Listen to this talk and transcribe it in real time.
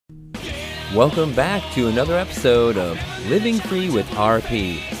Welcome back to another episode of Living Free with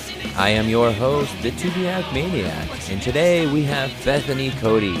RP. I am your host, the Tubiac Maniac, and today we have Bethany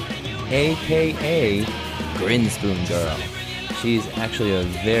Cody, aka Grinspoongirl. She's actually a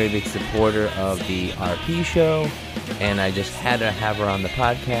very big supporter of the RP show, and I just had to have her on the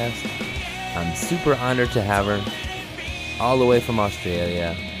podcast. I'm super honored to have her all the way from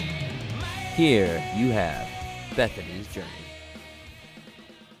Australia. Here you have Bethany's journey.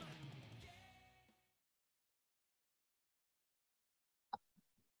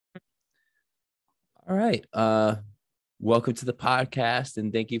 All right. Welcome to the podcast,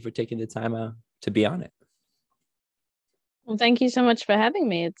 and thank you for taking the time out to be on it. Well, thank you so much for having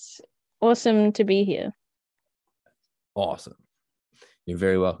me. It's awesome to be here. Awesome. You're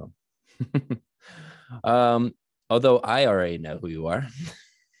very welcome. Although I already know who you are,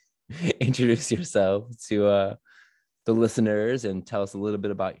 introduce yourself to the listeners and tell us a little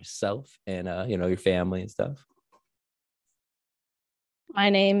bit about yourself and your family and stuff. My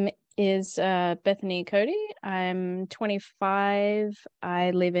name is Bethany Cody. I'm 25.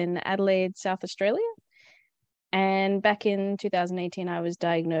 I live in Adelaide, South Australia. And back in 2018, I was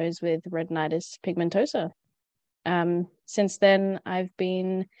diagnosed with retinitis pigmentosa. Since then, I've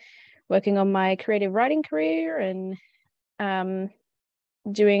been working on my creative writing career and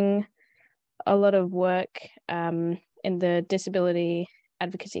doing a lot of work in the disability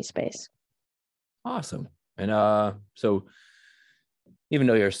advocacy space. Awesome. And so even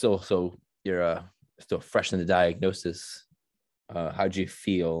though you're still fresh in the diagnosis, how'd you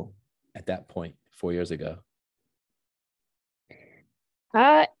feel at that point 4 years ago?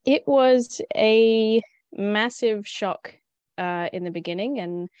 It was a massive shock in the beginning,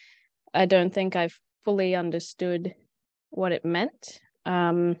 and I don't think I fully understood what it meant.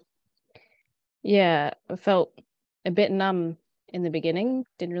 I felt a bit numb in the beginning.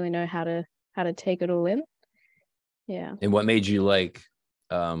 Didn't really know how to take it all in. Yeah. And what made you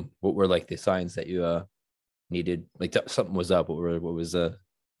what were the signs that you needed? Something was up. What was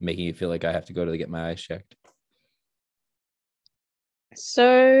making you feel like I have to go to get my eyes checked?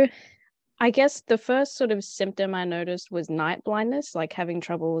 So I guess the first sort of symptom I noticed was night blindness, like having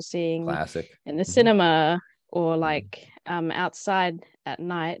trouble seeing Classic in the cinema or outside at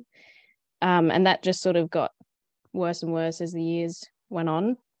night. And that just sort of got worse and worse as the years went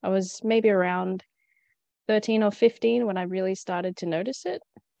on. I was maybe around 13 or 15 when I really started to notice it.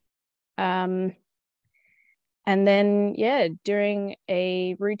 And then, during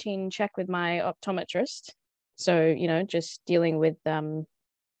a routine check with my optometrist, so, just dealing with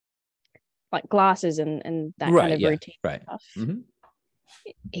glasses and that kind of routine stuff. Mm-hmm.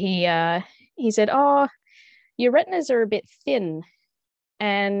 He said, "Oh, your retinas are a bit thin."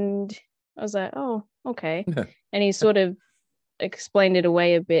 And I was like, "Oh, okay." And he sort of explained it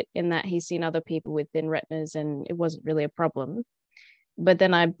away a bit in that he's seen other people with thin retinas and it wasn't really a problem. But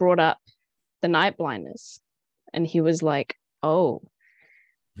then I brought up the night blindness and he was like, "Oh."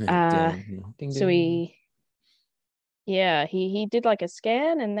 Ding, ding, so ding. he did like a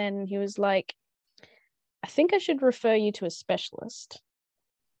scan and then he was like, "I think I should refer you to a specialist."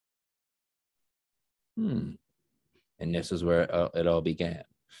 And this is where it all began.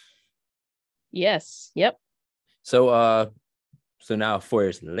 Yes. Yep. So now 4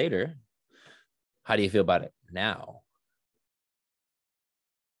 years later, how do you feel about it now?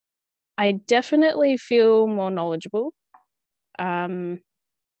 I definitely feel more knowledgeable. I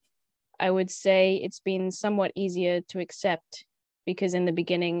would say it's been somewhat easier to accept because in the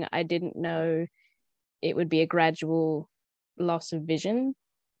beginning, I didn't know it would be a gradual loss of vision.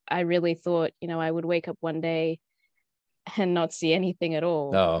 I really thought, I would wake up one day and not see anything at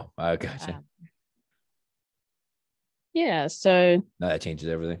all. Oh, I gotcha. So now that changes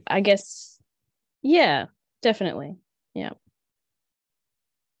everything. I guess, yeah, definitely. Yeah.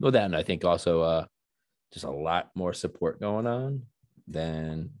 Well, that and I think also just a lot more support going on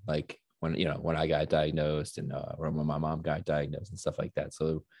than when I got diagnosed and or when my mom got diagnosed and stuff like that.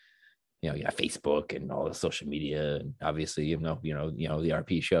 So you got Facebook and all the social media and obviously the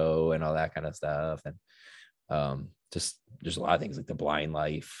RP show and all that kind of stuff and just there's a lot of things like the blind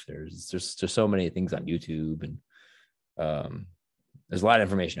life. There's so many things on YouTube and there's a lot of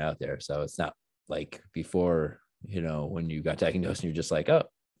information out there. So it's not like before when you got diagnosed and you're just like, oh,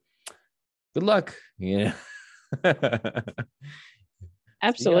 good luck.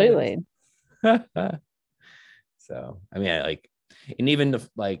 Absolutely. So I mean, and even it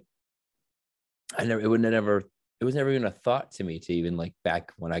was never even a thought to me to even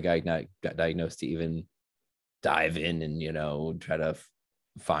back when I got diagnosed to even dive in and try to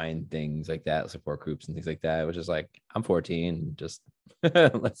find things like that, support groups and things like that. It was just I'm 14, just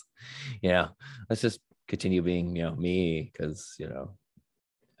let's, you know, let's just continue being, me. Cause,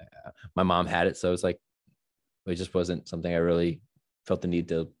 my mom had it. So it's like, it just wasn't something I really felt the need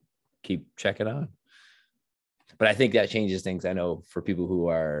to keep checking on. But I think that changes things. I know for people who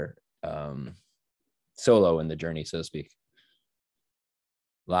are solo in the journey, so to speak.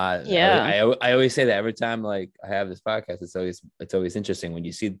 Yeah. I always say that every time like I have this podcast, it's always interesting when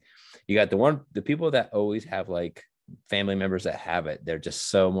you see you got the people that always have like family members that have it. They're just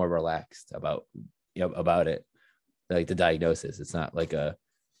so more relaxed about about it, like the diagnosis. It's not like a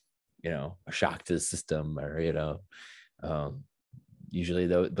shock to the system or usually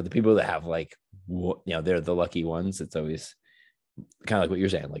though, but the people that have like they're the lucky ones. It's always kind of like what you're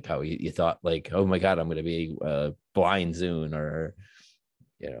saying, like how you thought like, oh my god, I'm going to be blind soon, or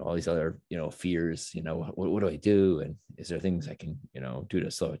all these other fears. What do I do, and is there things I can do to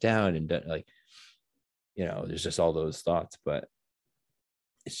slow it down, and like there's just all those thoughts. But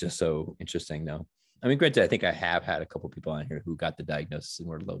it's just so interesting though. I mean, granted, I think I have had a couple people on here who got the diagnosis and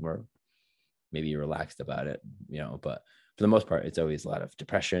were a little more maybe relaxed about it, but for the most part, it's always a lot of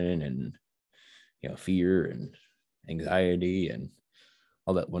depression and fear and anxiety and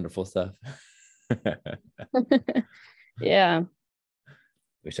all that wonderful stuff. Yeah.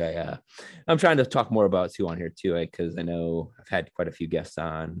 Which I'm trying to talk more about too on here too, because I know I've had quite a few guests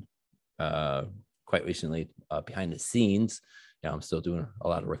on quite recently behind the scenes. I'm still doing a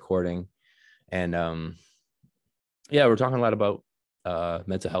lot of recording, and yeah, we're talking a lot about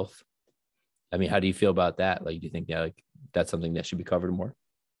mental health. I mean, how do you feel about that? Like, do you think like that's something that should be covered more?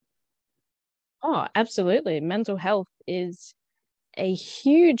 Oh, absolutely. Mental health is a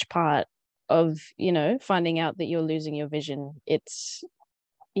huge part of, finding out that you're losing your vision. It's,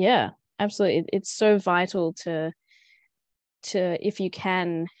 yeah, absolutely. It's so vital to if you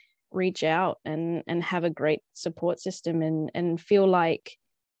can reach out and have a great support system and feel like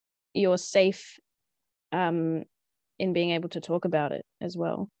you're safe in being able to talk about it as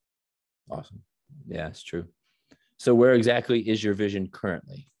well. Awesome. Yeah, it's true. So where exactly is your vision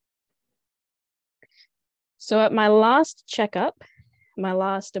currently? So at my last checkup, my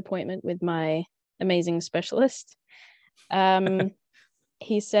last appointment with my amazing specialist,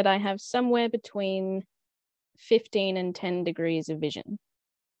 he said I have somewhere between 15 and 10 degrees of vision.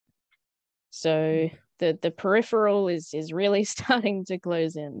 So the peripheral is really starting to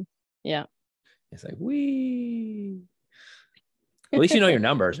close in. Yeah. It's like, wee. At least you know your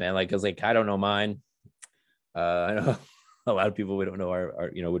numbers, man. Like, cause like I don't know mine. I know a lot of people, we don't know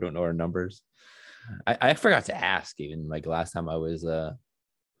we don't know our numbers. I forgot to ask even like last time I was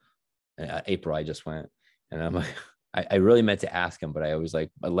April, I just went, and I'm like, I really meant to ask him, but I always like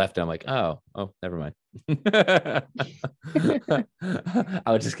I left. I'm like, oh, never mind.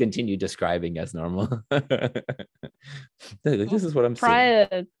 I'll just continue describing as normal. This is what I'm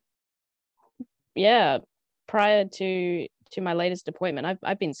seeing. Prior to my latest appointment,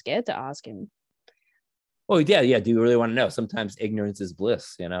 I've been scared to ask him. Oh yeah. Do you really want to know? Sometimes ignorance is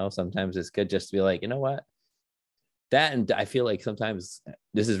bliss. Sometimes it's good just to be like, you know what? That, and I feel like sometimes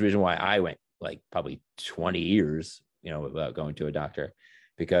this is the reason why I went like probably 20 years, without going to a doctor,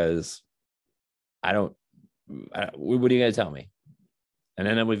 because what are you going to tell me? And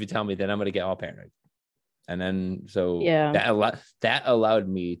then if you tell me, then I'm going to get all paranoid. And then so that allowed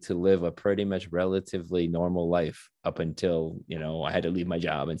me to live a pretty much relatively normal life up until I had to leave my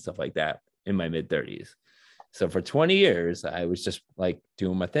job and stuff like that in my mid-30s. So for 20 years I was just like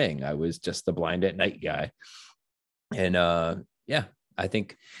doing my thing. I was just the blind at night guy. And yeah, I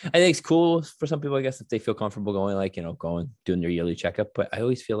think it's cool for some people, I guess, if they feel comfortable going, like, doing their yearly checkup. But I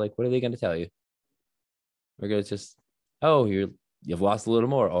always feel like, what are they going to tell you? We're going to just, oh, you've lost a little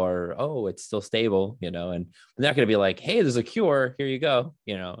more, or oh, it's still stable, and they're not going to be like, hey, there's a cure, here you go.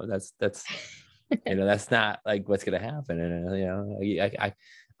 That's that's not like what's going to happen. And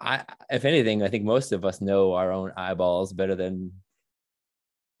I if anything, I think most of us know our own eyeballs better than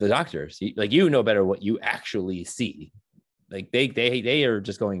the doctors. Like, know better what you actually see. Like they are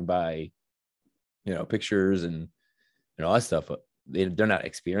just going by pictures and all that stuff, but they're not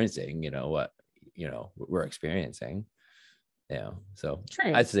experiencing what we're experiencing. So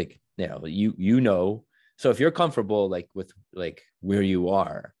true. I think so if you're comfortable like with like where you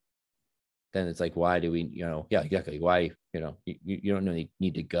are, then it's like, why do we exactly why you don't really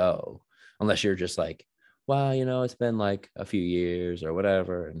need to go unless you're just like, well, it's been like a few years or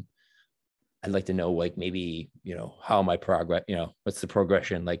whatever, and I'd like to know, like, maybe, how my progress, what's the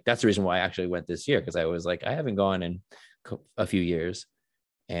progression? Like, that's the reason why I actually went this year. Cause I was like, I haven't gone in a few years,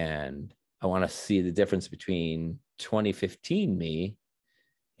 and I want to see the difference between 2015 me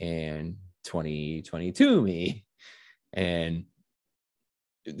and 2022 me. And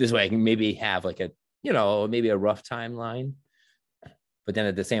this way I can maybe have like a, maybe a rough timeline. But then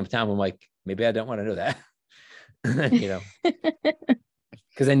at the same time, I'm like, maybe I don't want to know that.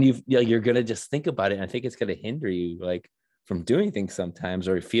 Because then you're gonna just think about it, and I think it's gonna hinder you like from doing things sometimes,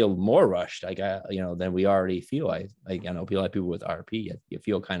 or feel more rushed like than we already feel. I know a lot of people with RP, you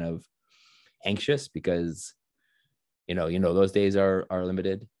feel kind of anxious because those days are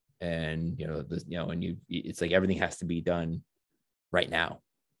limited, and and it's like everything has to be done right now.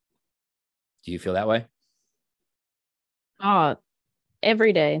 Do you feel that way? Oh,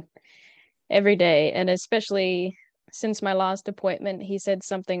 every day, every day. And especially since my last appointment, he said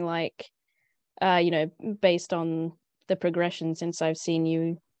something like, based on the progression since I've seen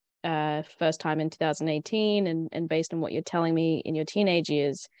you first time in 2018 and based on what you're telling me in your teenage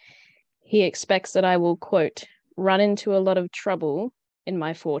years, he expects that I will, quote, run into a lot of trouble in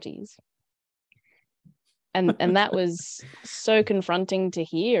my 40s. And that was so confronting to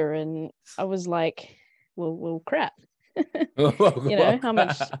hear. And I was like, well, crap. How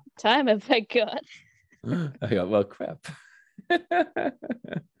much time have I got? I go, well, crap.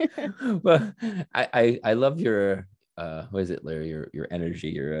 Well, I love your what is it, Larry? Your energy,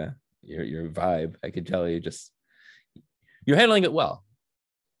 your vibe. I could tell you're handling it well.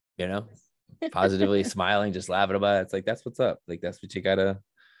 Positively smiling, just laughing about it. It's like that's what's up. Like that's what you gotta.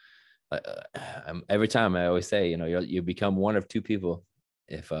 Every time I always say, you become one of two people.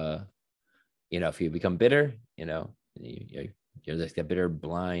 If you become bitter, you're like that bitter,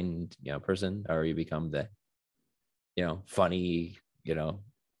 blind, person, or you become the, funny,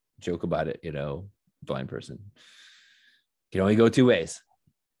 joke about it, blind person. You can only go two ways.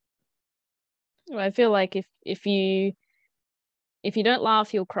 Well, I feel like if you don't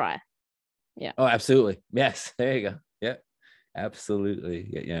laugh, you'll cry. Yeah. Oh, absolutely. Yes. There you go. Yeah. Absolutely.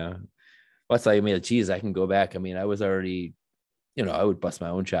 Yeah. What's like, geez, I can go back. I was already, I would bust my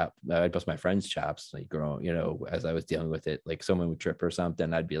own chop. I'd bust my friend's chops, like growing, as I was dealing with it. Like someone would trip or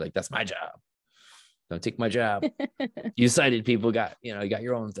something, I'd be like, "That's my job. Don't take my job." You sighted people you got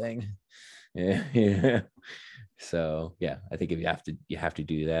your own thing. Yeah. So yeah, I think if you have to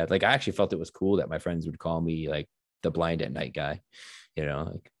do that. Like I actually felt it was cool that my friends would call me like the blind at night guy.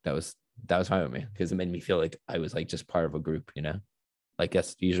 Like that was fine with me because it made me feel like I was like just part of a group. Like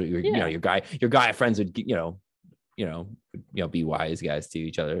that's usually your guy friends would be wise guys to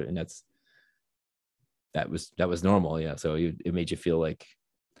each other, and that was normal. Yeah, so it made you feel like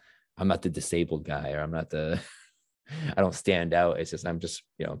I'm not the disabled guy, or I'm not the I don't stand out. It's just I'm just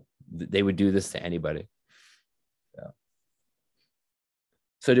they would do this to anybody.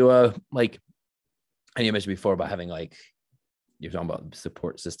 So do like, and you mentioned before about having like you're talking about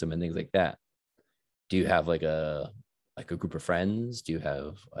support system and things like that. Do you have like a group of friends? Do you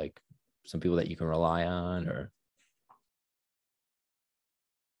have like some people that you can rely on, or?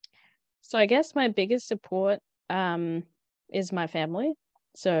 So I guess my biggest support is my family.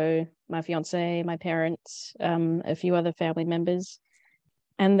 So my fiance, my parents, a few other family members.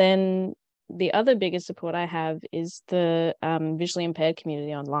 And then the other biggest support I have is the visually impaired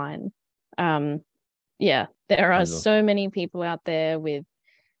community online. Yeah, there are so many people out there with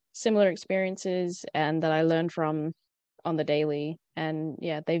similar experiences and that I learn from on the daily. And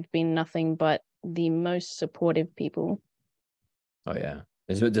yeah, they've been nothing but the most supportive people. Oh yeah.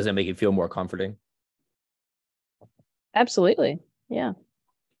 Does it make it feel more comforting? Absolutely. Yeah.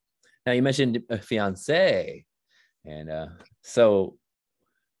 Now you mentioned a fiance, and so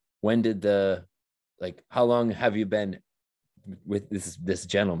when did how long have you been with this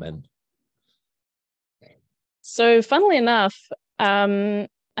gentleman? So funnily enough, I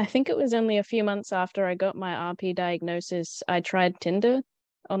think it was only a few months after I got my RP diagnosis, I tried Tinder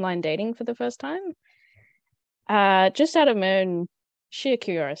online dating for the first time. Just out of my own sheer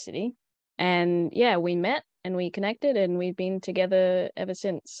curiosity. And yeah, we met and we connected and we've been together ever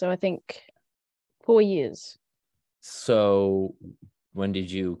since. So I think 4 years. So when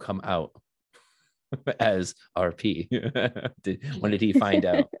did you come out as RP? When did he find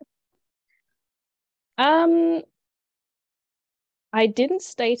out? I didn't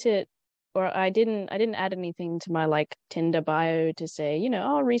state it, or I didn't add anything to my like Tinder bio to say,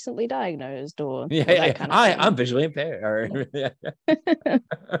 recently diagnosed or Yeah. kind of thing. I'm visually impaired.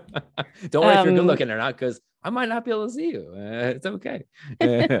 Don't worry if you're good looking or not, because I might not be able to see you. It's okay.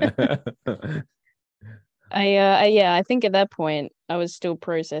 I think at that point I was still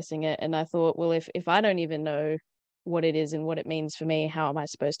processing it, and I thought, well, if I don't even know what it is and what it means for me, how am I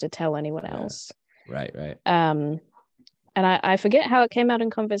supposed to tell anyone else? Right. And I forget how it came out in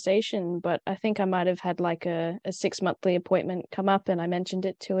conversation, but I think I might have had like a 6-monthly appointment come up, and I mentioned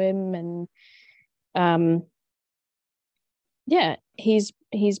it to him, and yeah, he's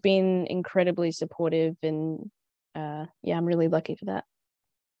been incredibly supportive, and yeah, I'm really lucky for that.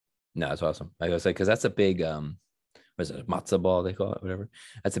 No, it's awesome. I was like, because that's a big what is it, a matzo ball they call it, whatever.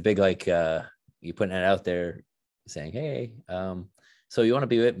 That's a big like you putting it out there saying, hey, so you want to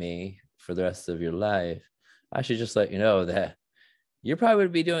be with me for the rest of your life. I should just let you know that you're probably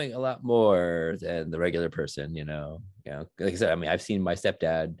would be doing a lot more than the regular person, like I said, I mean, I've seen my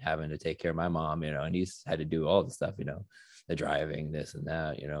stepdad having to take care of my mom, and he's had to do all the stuff, the driving, this and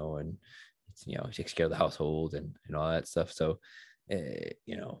that, and he takes care of the household and all that stuff. So, and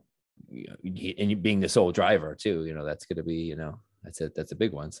you being the sole driver too, that's going to be, that's a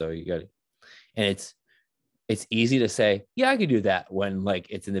big one. So you got to, and it's easy to say, yeah, I could do that when like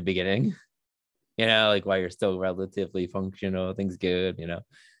it's in the beginning, like while you're still relatively functional, things good,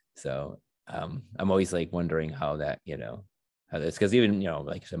 So I'm always like wondering how that, how this, because even,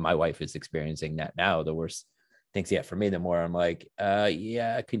 like I said, my wife is experiencing that now. The worse things yet for me, the more I'm like,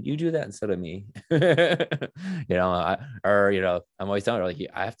 yeah, could you do that instead of me? I'm always telling her like,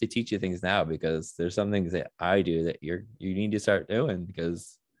 I have to teach you things now because there's some things that I do that you need to start doing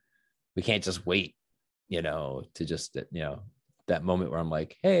because we can't just wait, to just, that moment where I'm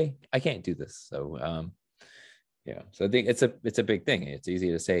like, hey, I can't do this. So so I think it's a big thing. It's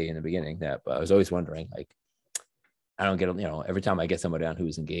easy to say in the beginning that, but I was always wondering, like, I don't get, every time I get someone down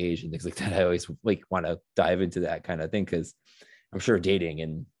who's engaged and things like that, I always like want to dive into that kind of thing because I'm sure dating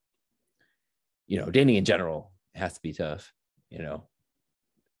and dating in general has to be tough,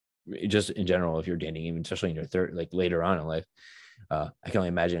 just in general. If you're dating, even especially in your third, like later on in life, I can only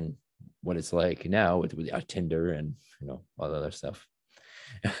imagine what it's like now with Tinder and all the other stuff.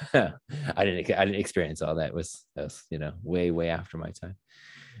 I didn't experience all that. It was way after my time.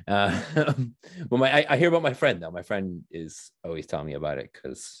 Well, I hear about my friend though. My friend is always telling me about it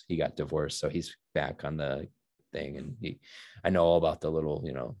because he got divorced, so he's back on the thing, and I know all about the little,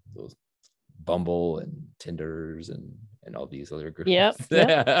 those Bumble and Tinders and all these other groups. Yep. So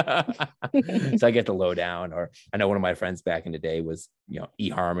I get the lowdown. Or I know one of my friends back in the day was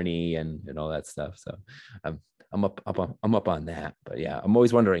eHarmony and all that stuff. So I'm up on that. But yeah, I'm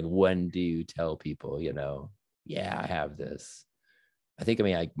always wondering, when do you tell people, yeah, I have this. I think, I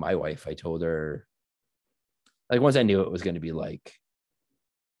mean, like my wife, I told her, like, once I knew it was going to be like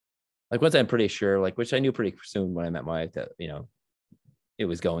once I'm pretty sure, like, which I knew pretty soon when I met my wife, that, it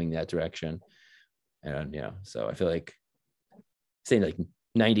was going that direction. And, so I feel like saying like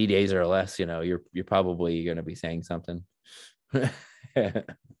 90 days or less, you're probably going to be saying something.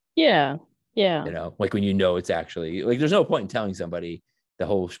 Yeah. Like when it's actually like, there's no point in telling somebody the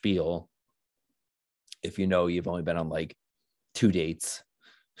whole spiel if you've only been on like 2 dates.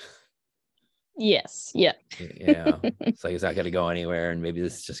 Yes. Yeah. It's like, it's not going to go anywhere, and maybe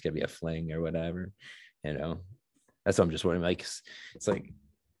this is just going to be a fling or whatever. That's what I'm just wondering. Like, it's like,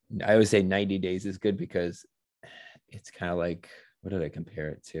 I always say 90 days is good because it's kind of like, what did I compare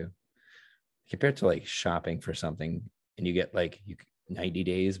it to? Compared to like shopping for something, and you get like 90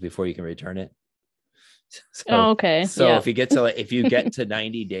 days before you can return it. So, okay. So if you get to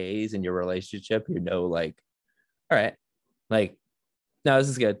 90 days in your relationship, like, all right, like, no, this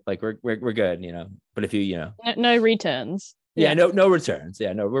is good. Like, we're good, But if no returns. Yeah, no returns.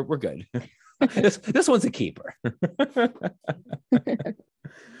 Yeah, no, we're good. this one's a keeper.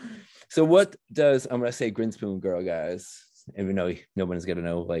 So what does, I'm gonna say Grinspoongirl, guys, even though no one's gonna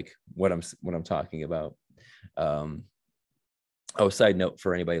know like what I'm talking about. Side note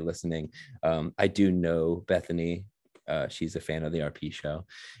for anybody listening, I do know Bethany. She's a fan of the RP show,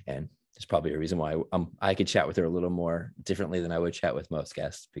 and there's probably a reason why I could chat with her a little more differently than I would chat with most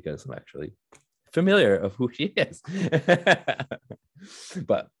guests, because I'm actually familiar of who she is.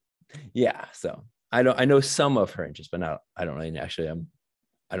 But yeah, so I know some of her interests, but I don't really actually.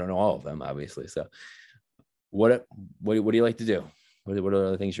 I don't know all of them, obviously. So what do you like to do? What are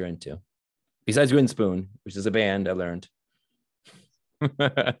other things you're into besides Grinspoon, which is a band I learned?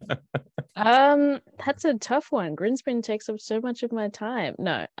 That's a tough one. Grinspoon takes up so much of my time.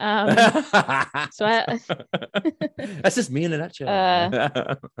 No. So that's just me in a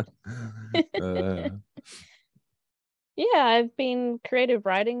nutshell. Yeah, I've been creative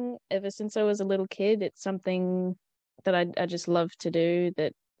writing ever since I was a little kid. It's something that I just love to do,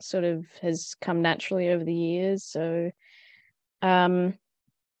 that sort of has come naturally over the years. So yeah,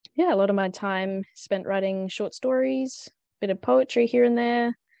 a lot of my time spent writing short stories, bit of poetry here and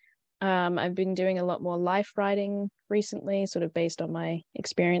there. I've been doing a lot more life writing recently, sort of based on my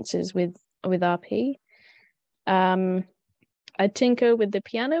experiences with RP. I tinker with the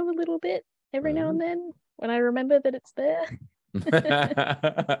piano a little bit every now and then when I remember that it's there.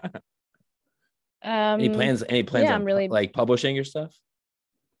 Any plans Yeah, on I'm really like publishing your stuff?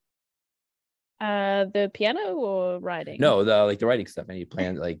 the piano or writing. No, the writing stuff. Any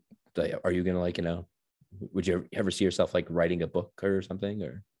plans are you gonna would you ever see yourself like writing a book or something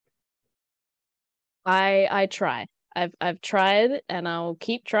or I try. I've tried and I'll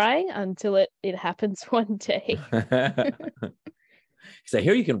keep trying until it happens one day. because I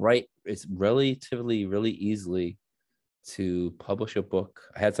hear you can write it's relatively really easily to publish a book.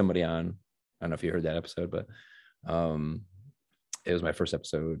 I had somebody on, I don't know if you heard that episode, but um it was my first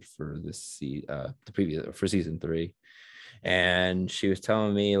episode for the previous for season 3. And she was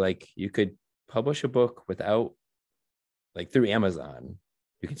telling me like you could publish a book without like through Amazon.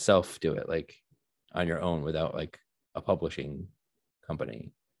 You can self do it like on your own without like a publishing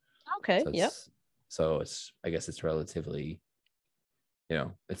company. Okay, So yep. it's I guess it's relatively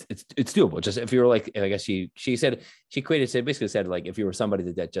it's doable. Just if you were like, I guess she said basically said like if you were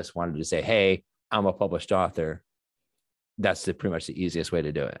somebody that just wanted to say, hey, I'm a published author, that's pretty much the easiest way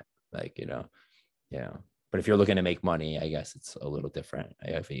to do it. Like, yeah. But if you're looking to make money, I guess it's a little different.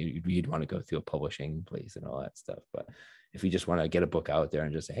 I think you'd want to go through a publishing place and all that stuff. But if you just want to get a book out there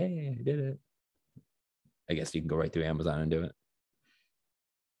and just say, hey, I did it, I guess you can go right through Amazon and do it.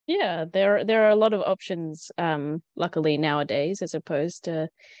 Yeah, there are a lot of options, luckily nowadays, as opposed to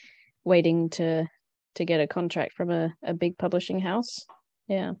waiting to get a contract from a big publishing house.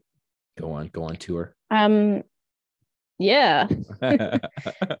 Yeah. Go on tour. Yeah.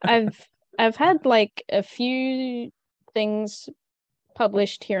 I've I've had like a few things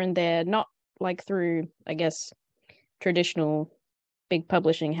published here and there, not like through, I guess, traditional big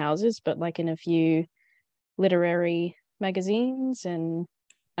publishing houses, but like in a few literary magazines and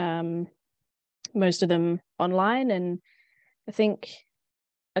um most of them online, and I think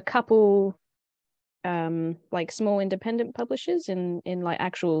a couple like small independent publishers in like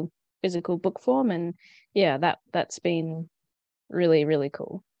actual physical book form, and yeah, that's been really really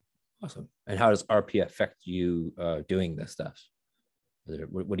cool. Awesome. And how does RP affect you doing this stuff?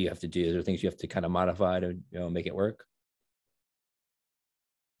 What do you have to do? Is there things you have to kind of modify to make it work?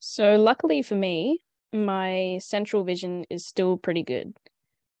 So luckily for me, my central vision is still pretty good.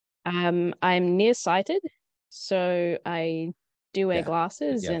 I'm nearsighted, so I do wear Yeah.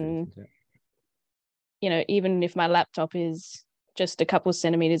 glasses, Yeah. and even if my laptop is just a couple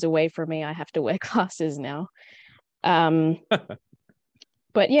centimeters away from me, I have to wear glasses now. Um,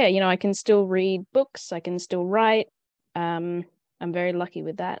 but yeah, I can still read books, I can still write. I'm very lucky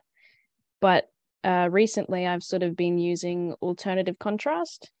with that. But recently, I've sort of been using alternative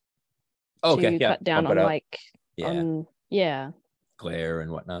contrast Oh, okay. to Yeah. cut down Bump it on up. Yeah. yeah. Glare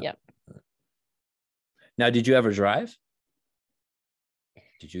and whatnot. Yep. Now, did you ever drive?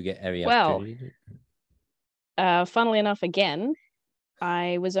 Did you get any Well, opportunity? funnily enough, again,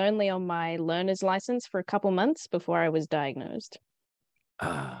 I was only on my learner's license for a couple months before I was diagnosed.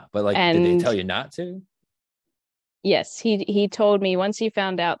 But like, did they And tell you not to? yes, he told me once he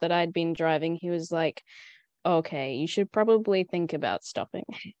found out that I'd been driving, he was like, "Okay, you should probably think about stopping."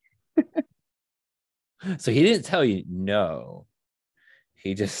 So he didn't tell you no.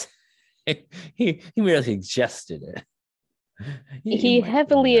 He just he merely suggested it. You He might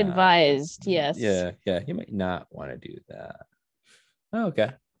heavily not. advised, yes. Yeah. You might not want to do that. Oh,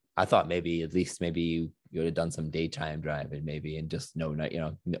 okay. I thought maybe you would have done some daytime driving, maybe, and just no night.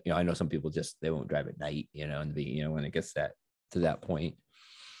 I know some people just they won't drive at night. And when it gets to that point.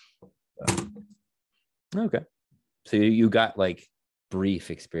 Okay. So you got like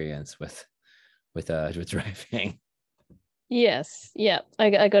brief experience with driving. Yes, yeah.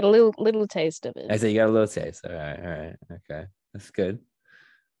 I got a little taste of it. I say you got a little taste. All right, okay, that's good.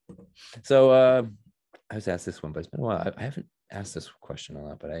 So I was asked this one, but it's been a while. I haven't asked this question a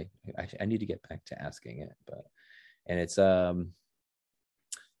lot, but I need to get back to asking it. And it's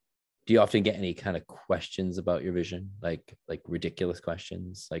do you often get any kind of questions about your vision, like ridiculous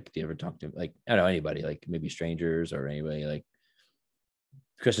questions? Like, do you ever talk to like I don't know anybody, like maybe strangers or anybody, like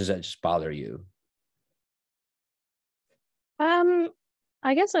questions that just bother you? Um,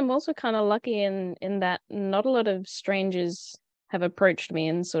 I guess I'm also kind of lucky in that not a lot of strangers have approached me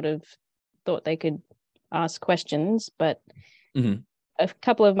and sort of thought they could ask questions, but Mm-hmm. a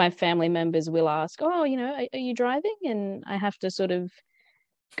couple of my family members will ask, "Oh, are you driving?" And I have to sort of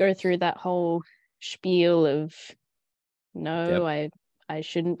go through that whole spiel of, "No, Yep. I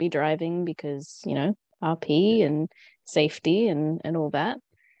shouldn't be driving because, RP and safety and all that."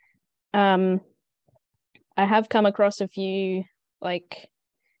 Um, I have come across a few like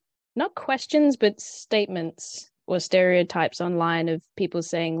not questions but statements or stereotypes online of people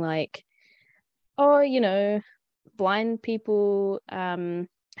saying like, "Oh, blind people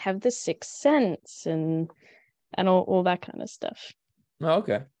have the sixth sense and all that kind of stuff. Oh,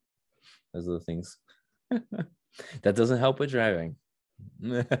 okay. Those are the things. That doesn't help with driving.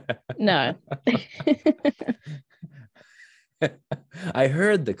 No. I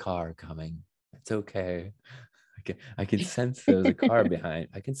heard the car coming. It's okay. I can sense there's a car behind.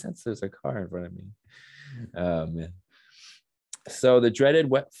 I can sense there's a car in front of me. Man. So the dreaded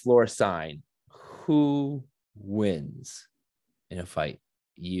wet floor sign. Who wins in a fight?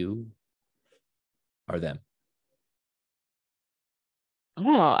 You or them?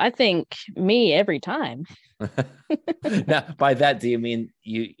 Oh, I think me every time. Now, by that, do you mean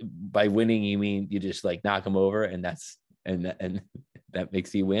you by winning? You mean you just like knock them over, and that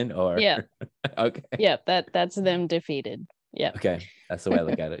makes you win, or Yeah. okay, Yeah, that's them defeated. Yeah. okay, that's the way I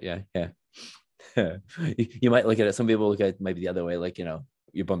look at it. Yeah, yeah. You might look at it. Some people look at it maybe the other way, like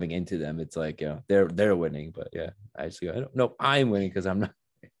you're bumping into them. It's like they're winning, but yeah, I just go, I don't know, I'm winning because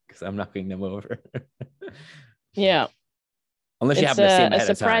I'm knocking them over. Yeah. Unless you It's happen to see them a ahead of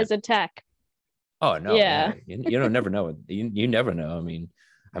time. surprise attack. Oh no, Yeah. yeah, you don't never know. You never know.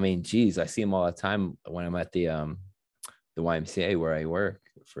 I mean, geez, I see them all the time when I'm at the YMCA where I work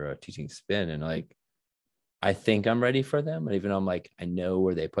for teaching spin, and like I think I'm ready for them, and even though I'm like I know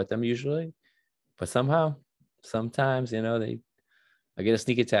where they put them usually, but sometimes I get a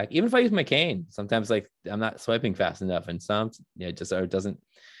sneak attack. Even if I use my cane, sometimes like I'm not swiping fast enough, and it just or it doesn't.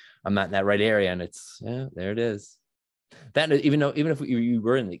 I'm not in that right area, and there it is. That even if you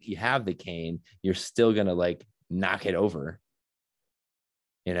were you have the cane, you're still gonna like knock it over,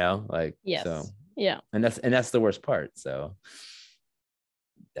 like so. Yes. Yeah. And that's the worst part. So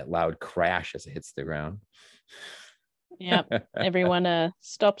that loud crash as it hits the ground. Yeah. Everyone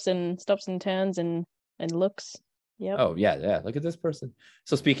stops and turns and looks. Yep. Oh yeah, yeah. Look at this person.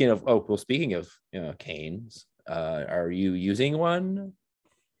 So speaking of canes, are you using one?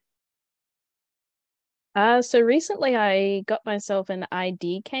 So recently I got myself an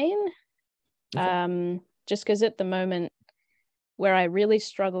ID cane. Okay. Just because at the moment where I really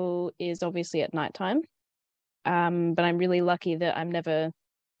struggle is obviously at nighttime. But I'm really lucky that I'm never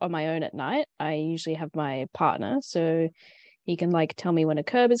on my own at night. I usually have my partner, so he can like tell me when a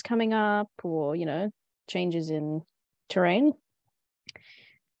curb is coming up or, changes in terrain.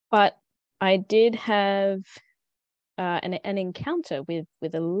 But I did have an encounter with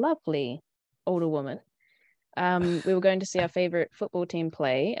a lovely older woman. We were going to see our favorite football team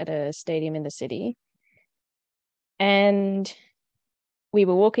play at a stadium in the city. And we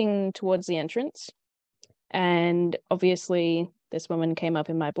were walking towards the entrance. And obviously, this woman came up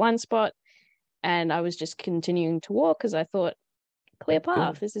in my blind spot. And I was just continuing to walk because I thought, clear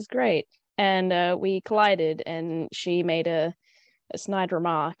path, this is great. And we collided, and she made a snide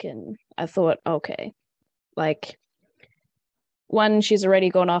remark. And I thought, okay, like, one, she's already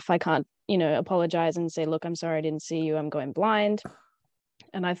gone off. I can't, apologize and say, look, I'm sorry, I didn't see you. I'm going blind.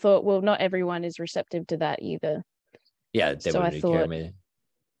 And I thought, well, not everyone is receptive to that either. Yeah, they So I wouldn't care, thought, me.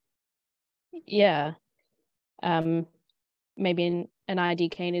 yeah, maybe an ID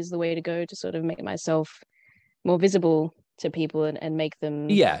cane is the way to go to sort of make myself more visible to people and make them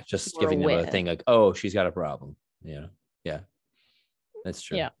Yeah, just more giving them a aware. thing like, oh, she's got a problem. Yeah, that's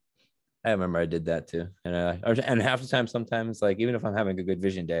true. Yeah. I remember I did that too, and half the time, sometimes like even if I'm having a good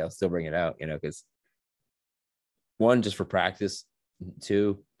vision day, I'll still bring it out, because one, just for practice,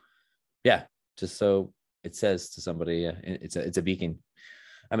 two, yeah, just so it says to somebody, it's a beacon.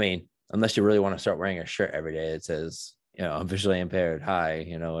 I mean, unless you really want to start wearing a shirt every day that says, I'm visually impaired. Hi,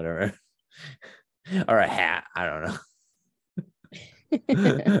 whatever, or a hat. I don't know.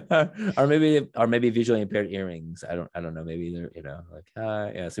 or maybe visually impaired earrings. I don't know. Maybe they're like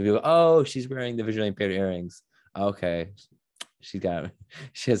yeah. So people go, oh, she's wearing the visually impaired earrings. Okay, she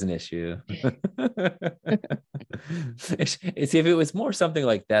has an issue. See, if it was more something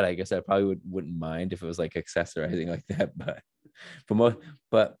like that, I guess I probably wouldn't mind if it was like accessorizing like that.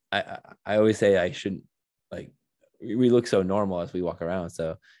 But I always say I shouldn't, like, we look so normal as we walk around.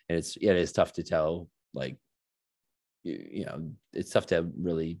 So it is tough to tell, like, it's tough to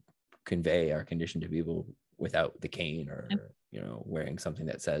really convey our condition to people without the cane or wearing something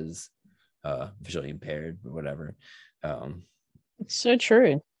that says visually impaired or whatever. It's so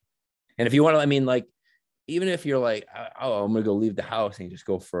true. And if you want to, I mean, like, even if you're like, oh, I'm gonna go leave the house and just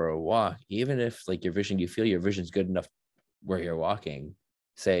go for a walk, even if like you feel your vision's good enough where you're walking,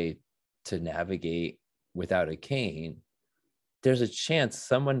 say, to navigate without a cane, there's a chance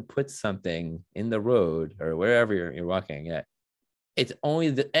someone puts something in the road or wherever you're walking at. It's only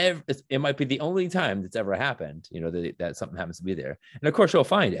it might be the only time that's ever happened, that something happens to be there. And of course you'll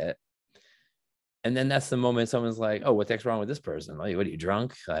find it. And then that's the moment someone's like, oh, what the heck's wrong with this person? Like, what are you,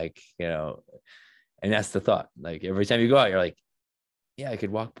 drunk? Like, and that's the thought. Like every time you go out, you're like, yeah, I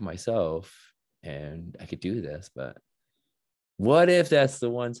could walk by myself and I could do this, but what if that's the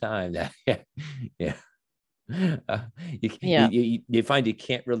one time that, yeah, Yeah, you find you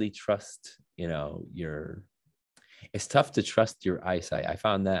can't really trust, it's tough to trust your eyesight. I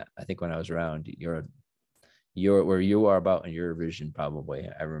found that, I think, when I was around you're where you are about in your vision, probably.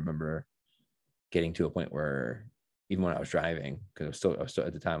 I remember getting to a point where even when I was driving, because I was still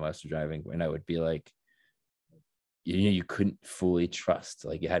at the time I was still driving, and I would be like, you couldn't fully trust.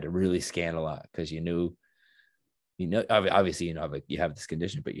 Like you had to really scan a lot because obviously, like you have this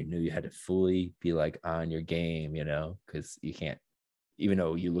condition, but you knew you had to fully be like on your game, because you can't, even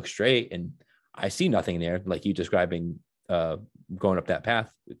though you look straight and I see nothing there, like you describing going up that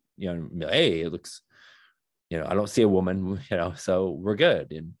path, hey, it looks, I don't see a woman, so we're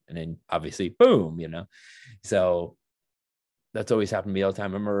good. And then obviously, boom, so that's always happened to me all the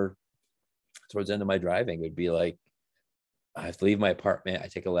time. I remember towards the end of my driving, it would be like, I have to leave my apartment. I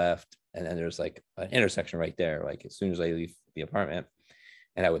take a left, and then there's like an intersection right there. Like as soon as I leave the apartment,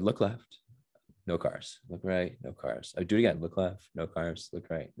 and I would look left, no cars. Look right, no cars. I would do it again. Look left, no cars. Look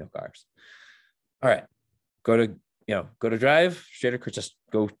right, no cars. All right, go to drive straight across. Just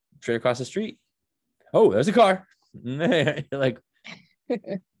go straight across the street. Oh, there's a car. like,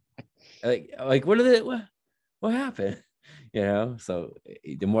 what happened? So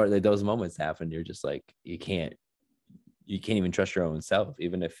the more that those moments happen, you're just like, you can't even trust your own self.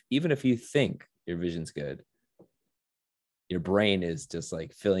 Even if you think your vision's good, your brain is just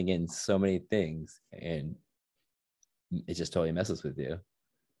like filling in so many things, and it just totally messes with you.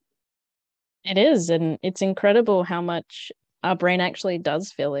 it is. And it's incredible how much our brain actually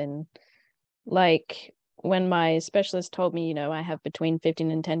does fill in. Like when my specialist told me, I have between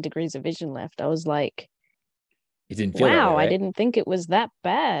 15 and 10 degrees of vision left, I was like, It didn't feel that way, wow, I right? didn't think it was that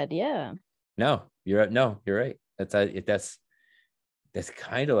bad. Yeah. No, you're right. That's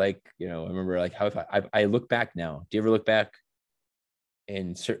kind of like, I remember like how, if I look back now, do you ever look back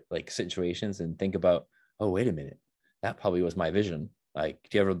in certain like situations and think about, oh, wait a minute, that probably was my vision? Like,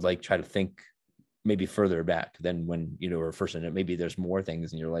 do you ever like try to think maybe further back than when were first in it? Maybe there's more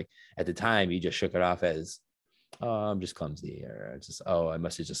things, and you're like, at the time you just shook it off as, oh, I'm just clumsy, or just, oh, I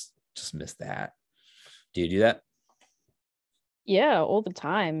must have just missed that. Do you do that? Yeah, all the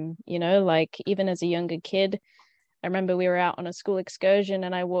time. Like even as a younger kid, I remember we were out on a school excursion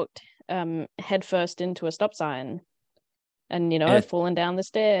and I walked headfirst into a stop sign and, And I've it, fallen down the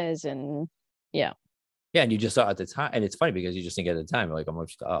stairs and yeah. yeah, and you just saw it at the time, and it's funny because you just think at the time, like, I'm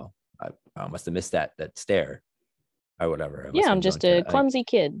just, oh, I must have missed that stare or whatever. I must Yeah, have I'm been going just to a like, clumsy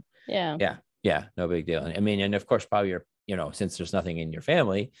kid. Yeah. yeah, no big deal. I mean, and of course, probably since there's nothing in your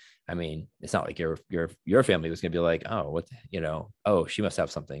family, I mean, it's not like your family was gonna be like, oh, oh, she must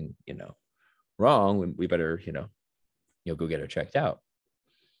have something, wrong. We better, go get her checked out.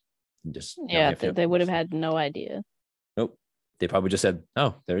 And just, Yeah, if you, they would have had no idea. nope, they probably just said,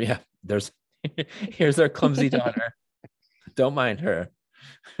 oh, there's here's our clumsy daughter. Don't mind her.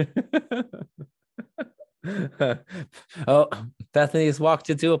 Oh, Bethany's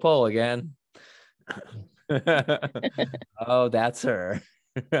walked into a pole again. Oh, that's her.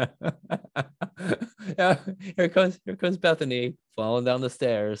 Yeah, here comes Bethany falling down the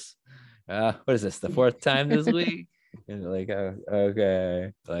stairs. What is this? The fourth time this week? And like,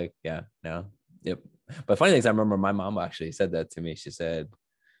 okay, like, yeah, no, yep. But funny things, I remember my mom actually said that to me. She said,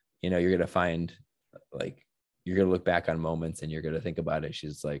 you're gonna find, like, you're gonna look back on moments and you're gonna think about it.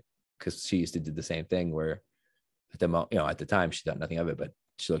 She's like, because she used to do the same thing where at the time she thought nothing of it, but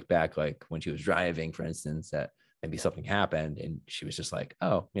she looked back, like when she was driving, for instance, that maybe something happened and she was just like,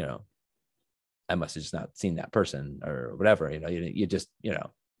 oh, I must have just not seen that person or whatever. You just,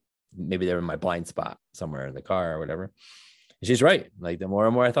 maybe they're in my blind spot somewhere in the car or whatever. And she's right. Like the more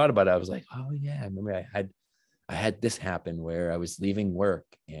and more I thought about it, I was like, oh yeah, I remember I had this happen where I was leaving work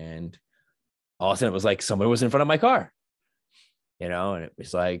and all of a sudden it was like someone was in front of my car, and it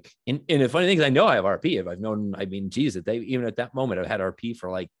was like, and the funny thing is, I know I have RP. If I've known, I mean, geez, that even at that moment, I've had RP for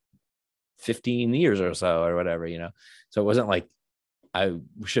like 15 years or so or whatever, so it wasn't like I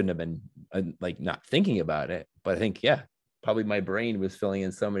shouldn't have been like not thinking about it, but I think, yeah, probably my brain was filling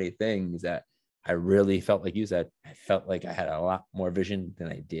in so many things that I really felt, like you said, I felt like I had a lot more vision than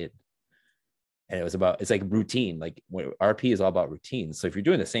I did. And it's like routine. Like RP is all about routine. So if you're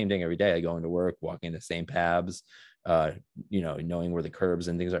doing the same thing every day, like going to work, walking the same paths, knowing where the curbs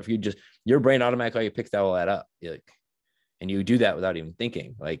and things are, if you just, your brain automatically picks all that up, like, and you do that without even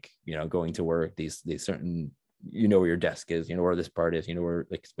thinking, like, going to work, these certain you know where your desk is, you know where this part is, you know where,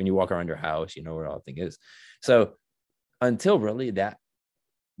 like, when you walk around your house, you know where all thing is. So until really that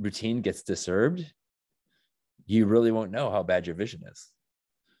routine gets disturbed, you really won't know how bad your vision is.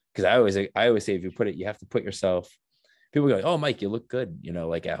 Because I always say, if you put it, you have to put yourself. People go, "Oh, Mike, you look good,"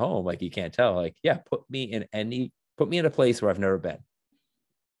 like at home, like you can't tell. Like, yeah, put me in a place where I've never been.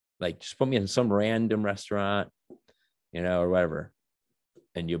 Like, just put me in some random restaurant, or whatever,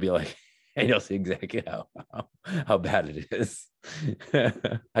 and you'll be like, and you'll see exactly how bad it is. I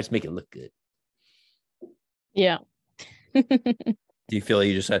just make it look good. Yeah. Do you feel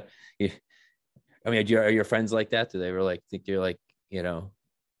you just had? I mean, are your friends like that? Do they ever like think you're like, you're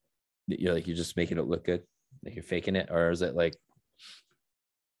just making it look good, like you're faking it, or is it like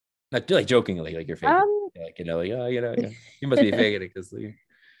not like jokingly, like you're faking, like like, oh, you must be faking it because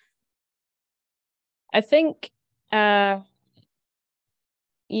I think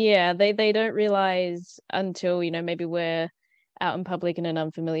yeah, they don't realize until, maybe we're out in public in an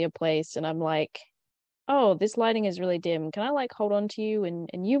unfamiliar place and I'm like, oh, this lighting is really dim. Can I like hold on to you and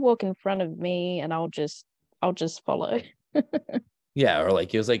you walk in front of me and I'll just follow. yeah, or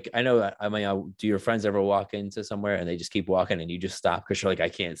like it was like, I know, I mean, do your friends ever walk into somewhere and they just keep walking and you just stop because you're like, I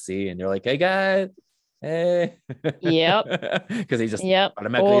can't see, and you're like, hey guys, hey, Yep. because they just Yep.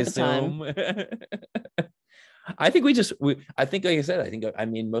 automatically All the time. assume. I think I think, like I said, I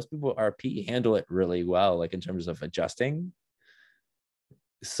mean, most people RP handle it really well, like in terms of adjusting.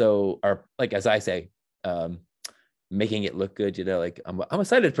 So, like, as I say, making it look good, like I'm a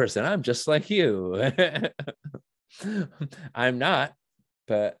sighted person. I'm just like you. I'm not,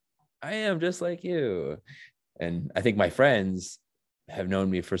 but I am just like you. And I think my friends have known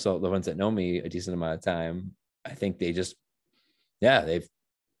me for the ones that know me a decent amount of time. I think they just, yeah, they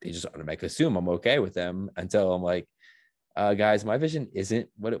just automatically assume I'm okay with them until I'm like, guys, my vision isn't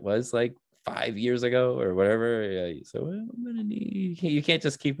what it was like 5 years ago or whatever. Yeah, so I'm gonna need, you can't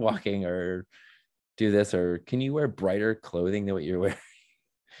just keep walking or do this, or can you wear brighter clothing than what you're wearing?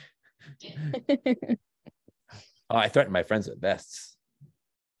 Oh, I threaten my friends with vests.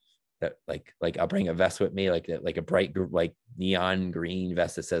 That like I'll bring a vest with me, like a bright like neon green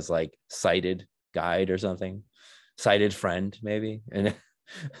vest that says like sighted guide or something, sighted friend maybe, and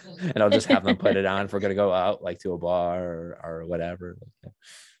and I'll just have them put it on if we're gonna go out like to a bar or whatever.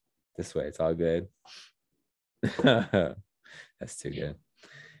 This way, it's all good. That's too good.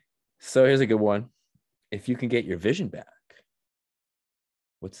 So here's a good one. If you can get your vision back,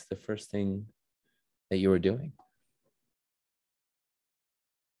 what's the first thing that you were doing?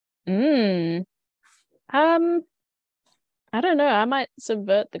 Mm. Um, I don't know. I might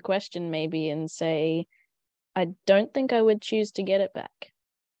subvert the question maybe and say I don't think I would choose to get it back.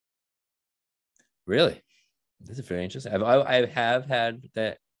 Really? This is very interesting. I have had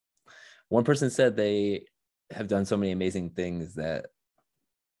that. One person said they have done so many amazing things that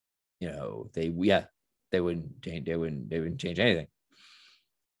they wouldn't change, they wouldn't change anything.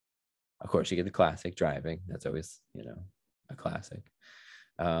 Of course, you get the classic driving. That's always a classic.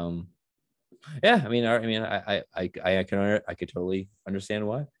 Um, yeah, I mean, I could totally understand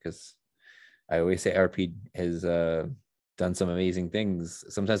why, because I always say RP has done some amazing things.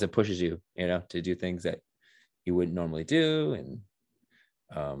 Sometimes it pushes you, to do things that you wouldn't normally do, and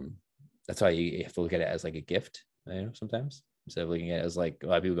that's why you have to look at it as like a gift, sometimes, instead of looking at it as like, a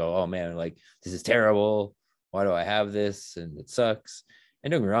lot of people go, oh man, like this is terrible. Why do I have this? And it sucks. And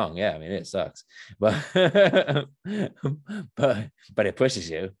don't get me wrong, yeah, I mean it sucks, but but it pushes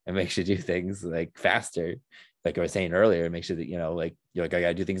you and makes you do things like faster. Like I was saying earlier, it makes you that like you're like, I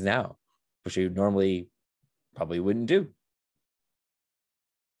gotta do things now, which you normally probably wouldn't do.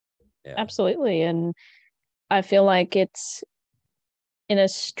 Yeah. Absolutely. And I feel like it's in a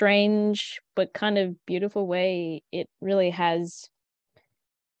strange but kind of beautiful way, it really has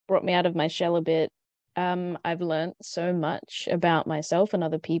brought me out of my shell a bit. I've learned so much about myself and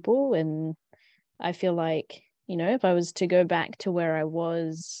other people, and I feel like, if I was to go back to where I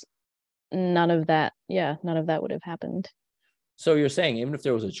was, none of that would have happened. So you're saying even if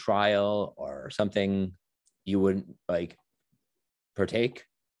there was a trial or something, you wouldn't like partake?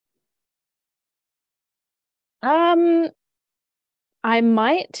 Um, I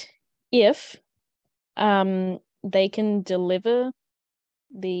might if they can deliver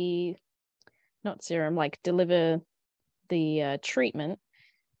the not serum, like deliver the treatment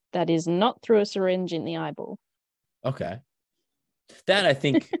that is not through a syringe in the eyeball. Okay. That I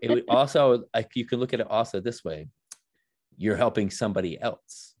think it would also, like, you can look at it also this way. You're helping somebody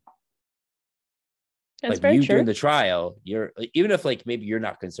else. That's Like very you true. doing the trial, you're, even if like maybe you're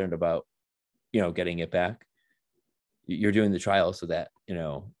not concerned about, getting it back, you're doing the trial so that,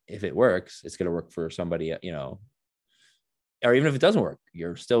 if it works, it's going to work for somebody, or even if it doesn't work,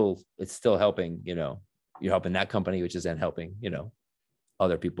 it's still helping, you're helping that company, which is then helping,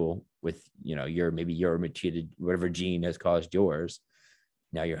 other people with, maybe your mutated, whatever gene has caused yours.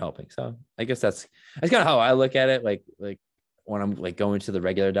 Now you're helping. So I guess that's kind of how I look at it. Like when I'm like going to the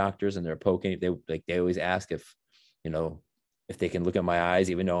regular doctors and they're poking, they always ask if they can look at my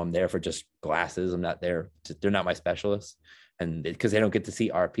eyes, even though I'm there for just glasses. I'm not there. They're not my specialists. And because they don't get to see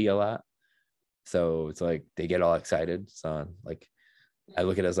RP a lot. So it's like, they get all excited. So like, I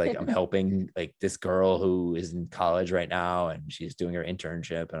look at it as like, I'm helping like this girl who is in college right now and she's doing her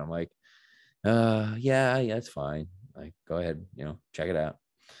internship. And I'm like, yeah, it's fine. Like, go ahead, check it out.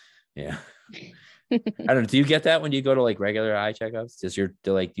 Yeah. I don't know. Do you get that when you go to like regular eye checkups?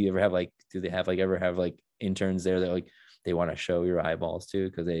 Do you ever have like, do they have like ever have like interns there that like they want to show your eyeballs too?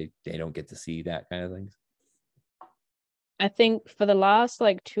 Because they don't get to see that kind of things. I think for the last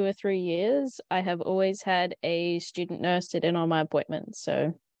like 2 or 3 years, I have always had a student nurse sit in on my appointments.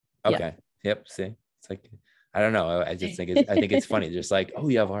 So, yeah. Okay. Yep. See, it's like, I don't know. I just think I think it's funny. Just like, oh,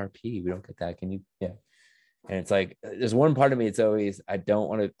 you have RP. We don't get that. Can you? Yeah. And it's like, there's one part of me. It's always, I don't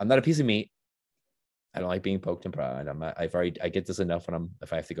want to. I'm not a piece of meat. I don't like being poked and prodded. I get this enough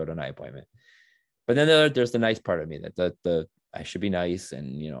if I have to go to an eye appointment. But then there's the nice part of me that I should be nice,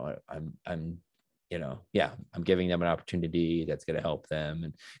 and I'm I'm giving them an opportunity that's going to help them.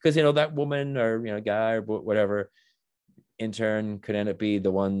 And because, that woman or, guy or whatever intern could end up be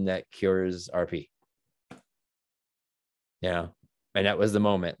the one that cures RP. And that was the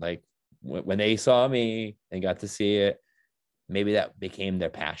moment, like when they saw me and got to see it, maybe that became their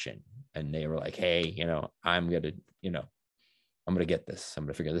passion. And they were like, hey, I'm going to get this. I'm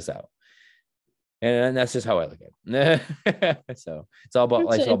going to figure this out. And that's just how I look at it. So it's all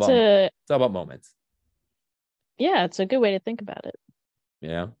about moments. Yeah, it's a good way to think about it.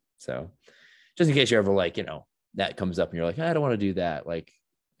 So just in case you're ever like, that comes up and you're like, I don't want to do that. Like,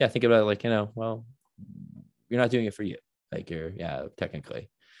 yeah, think about it like, well, you're not doing it for you. Like technically.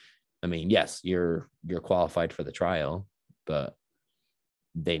 I mean, yes, you're qualified for the trial, but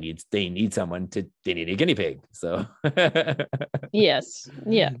they need they need a guinea pig. So yes.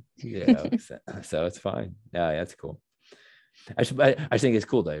 Yeah. So it's fine. Yeah, that's cool. I think it's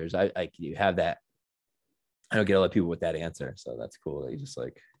cool though. You have that. I don't get a lot of people with that answer, so that's cool. They just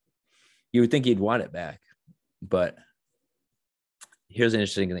like, you would think you'd want it back, but here's an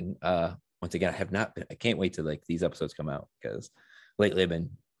interesting thing. Once again, I can't wait till like these episodes come out, because lately I've been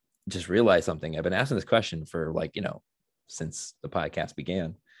just realized something. I've been asking this question for like, since the podcast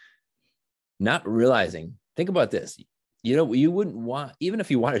began, not realizing, think about this. You wouldn't want, even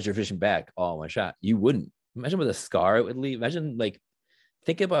if you wanted your vision back all in one shot, you wouldn't. Imagine with a scar it would leave. Imagine like,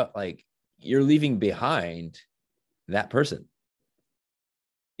 think about like, you're leaving behind that person.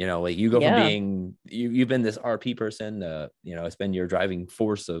 Like you go from being, you've been this RP person, it's been your driving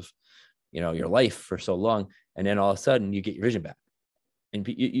force of, your life for so long. And then all of a sudden you get your vision back, and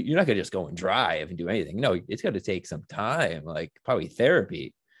you're not going to just go and drive and do anything. No, it's going to take some time, like probably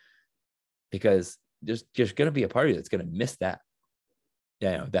therapy, because there's going to be a part of you that's going to miss that,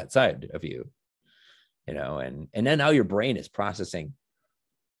 that side of you, and then now your brain is processing,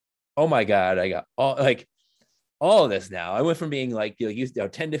 oh my God, I got all of this now. I went from being like,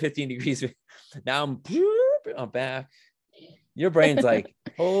 10 to 15 degrees. Now I'm back. Your brain's like,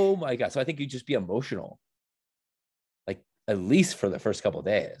 oh my God. So I think you just be emotional, like at least for the first couple of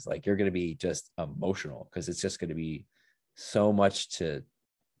days. Like you're going to be just emotional, because it's just going to be so much to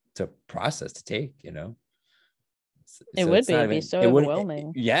process, to take, It would be so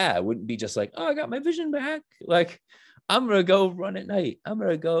overwhelming. It wouldn't be just like, oh, I got my vision back. Like, I'm going to go run at night. I'm going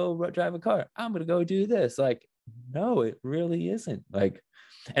to go drive a car. I'm going to go do this. Like, no, it really isn't. Like,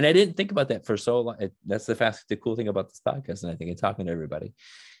 and I didn't think about that for so long. That's the cool thing about this podcast. And I think in talking to everybody,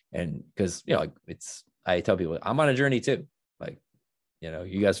 and because, like I tell people I'm on a journey too. Like,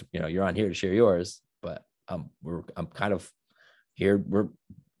 you guys, you're on here to share yours, but I'm kind of here.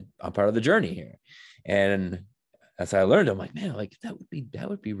 I'm part of the journey here. And that's how I learned. I'm like, man, like that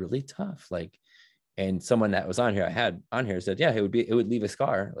would be really tough. Like, and someone that was on here, I had on here, said, yeah, it would leave a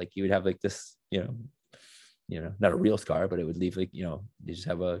scar. Like you would have like this, not a real scar, but it would leave like, you just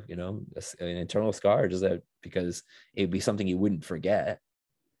have an internal scar, just because it would be something you wouldn't forget.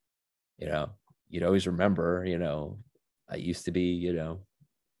 You'd always remember, I used to be,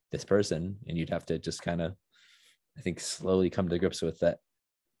 this person, and you'd have to just kind of, I think, slowly come to grips with that.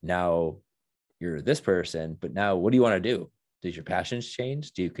 Now you're this person, but now what do you want to do? Does your passions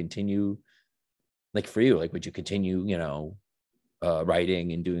change? Do you continue, like for you, like would you continue,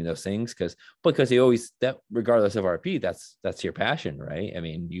 writing and doing those things, because you always, that regardless of RP, that's your passion, right? I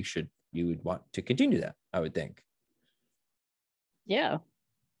mean, you would want to continue that, I would think. Yeah.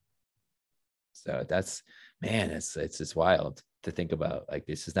 So that's, man, it's just wild to think about. Like,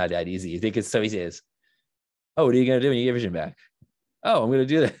 this is not that easy. You think it's so easy as, oh, what are you gonna do when you get vision back? Oh, I'm gonna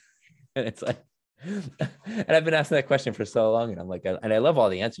do that. And it's like, and I've been asking that question for so long, and I'm like, and I love all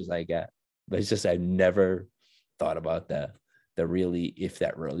the answers I get, but it's just, I've never thought about the really, if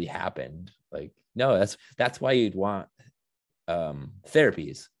that really happened. Like, no, that's why you'd want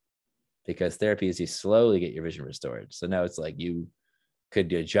therapies, because therapy is you slowly get your vision restored. So now it's like you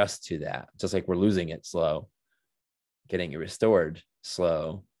could adjust to that, just like we're losing it slow. Getting it restored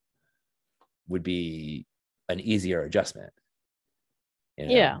slow would be an easier adjustment, you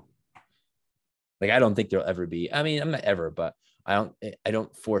know? Yeah. Like, I don't think there'll ever be, I mean, I'm not ever, but I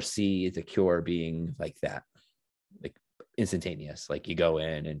don't foresee the cure being like that, like instantaneous. Like, you go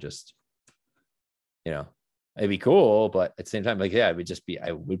in and just, you know, it'd be cool, but at the same time, like, yeah, I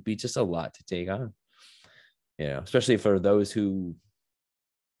would be just a lot to take on, you know, especially for those who,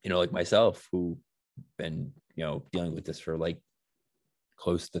 you know, like myself, who been, you know, dealing with this for like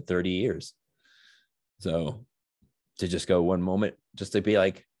close to 30 years. So to just go one moment, just to be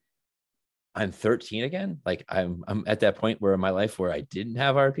like, I'm 13 again. Like, I'm at that point where in my life where I didn't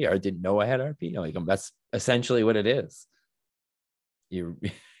have RP, or I didn't know I had RP. Like, that's essentially what it is. You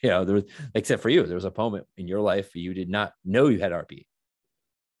know, there was, except for you, there was a moment in your life you did not know you had RP.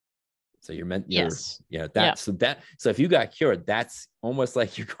 So Yes. you know, Yeah. so if you got cured, that's almost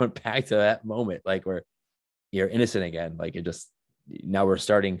like you're going back to that moment, like where you're innocent again. Like, it just, now we're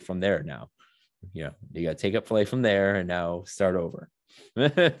starting from there now. You know, you got to take up play from there and now start over. Woo,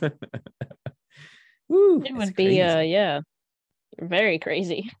 It it's would be crazy. yeah, very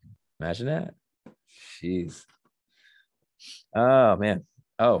crazy. Imagine that. Jeez. Oh man.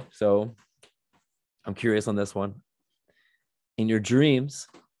 Oh, so I'm curious on this one. In your dreams,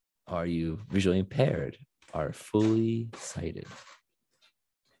 are you visually impaired or fully sighted?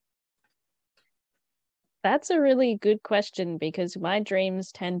 That's a really good question because my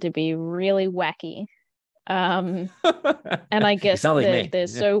dreams tend to be really wacky. Um, and I You guess sound like me. they're Yeah,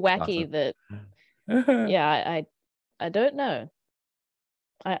 so wacky awesome. that yeah, I don't know.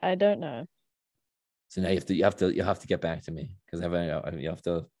 I don't know. So now you have to get back to me, because you have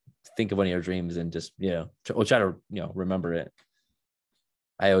to think of one of your dreams and just, you know, try to, you know, remember it.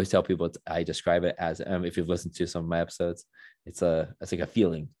 I always tell people, I describe it as, if you've listened to some of my episodes, it's like a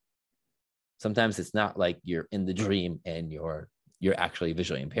feeling. Sometimes it's not like you're in the dream and you're actually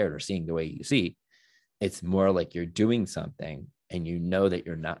visually impaired or seeing the way you see. It's more like you're doing something and you know that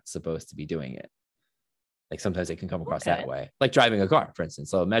you're not supposed to be doing it. Like, sometimes it can come across that Okay. way, like driving a car, for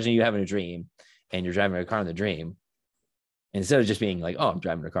instance. So imagine you having a dream and you're driving a car in the dream. And instead of just being like, oh, I'm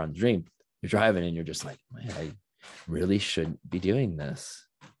driving a car in the dream, you're driving and you're just like, man, I really shouldn't be doing this.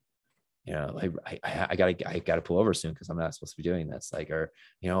 You know, like, I gotta pull over soon because I'm not supposed to be doing this. Like, or,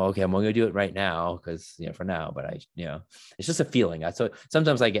 you know, okay, I'm only gonna do it right now because, you know, for now, but you know, it's just a feeling. So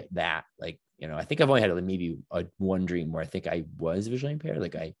sometimes I get that, like, you know, I think I've only had like maybe one dream where I think I was visually impaired.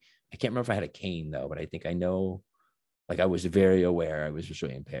 Like, I can't remember if I had a cane though, but I think I know, like, I was very aware I was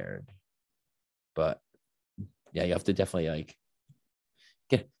visually impaired. But yeah, you have to definitely like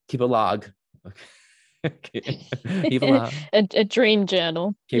keep a log. Okay. Keep a log. A dream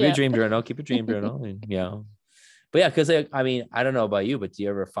journal. Keep your Yeah. dream journal. Keep your dream journal, and, you know. But yeah, because I mean, I don't know about you, but do you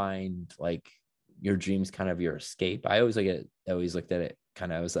ever find like your dreams kind of your escape? I always looked at it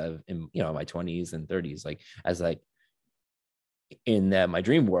kind of as in, you know, my 20s and 30s, like, as like, in that my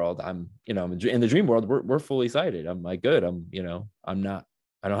dream world, I'm, you know, in the dream world, we're fully sighted. I'm like, good. I'm, you know, I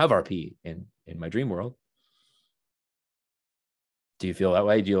don't have RP in my dream world. Do you feel that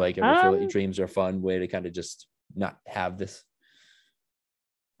way? Do you like ever feel that your Um, dreams are a fun way to kind of just not have this,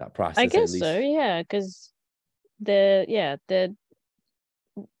 not I process, at guess so, least? yeah, because they're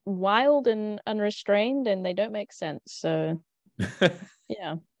wild and unrestrained and they don't make sense. So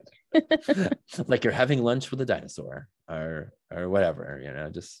yeah. Like you're having lunch with a dinosaur, or whatever, you know,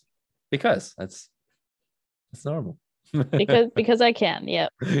 just because that's normal. Because I can, yeah.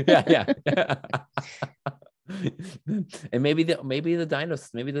 Yeah, yeah. And maybe the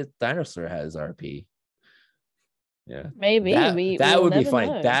dinosaur has RP. Yeah. Maybe That we'll would be never funny.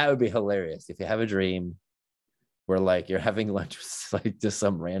 know. That would be hilarious if you have a dream where, like, you're having lunch with, like, just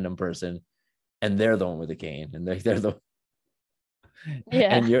some random person, and they're the one with the cane, and they're the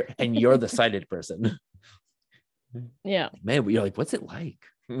Yeah. and you're the sighted person. Yeah. Man, you're like, what's it like?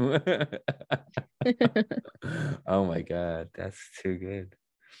 Oh my god, that's too good.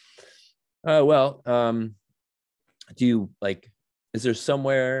 Oh well, do you like is there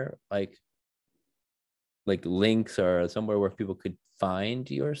somewhere like links or somewhere where people could find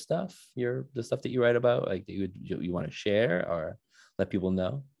your stuff, the stuff that you write about, like that you want to share or let people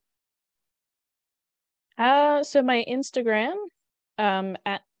know? So my Instagram,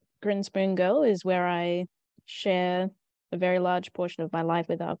 at Grinspoongirl is where I share a very large portion of my life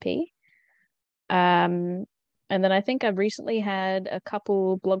with RP. And then I think I've recently had a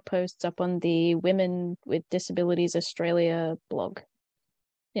couple blog posts up on the Women with Disabilities Australia blog.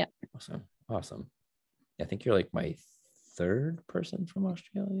 Yeah. Awesome. I think you're like my third person from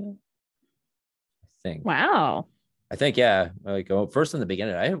Australia. Wow. I think, yeah. Like, first in the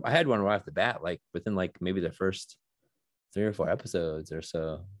beginning, I had one right off the bat, like within like maybe the first 3 or 4 episodes or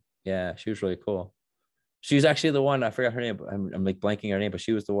so. Yeah, she was really cool. She was actually the one, I forgot her name, but I'm like blanking her name, but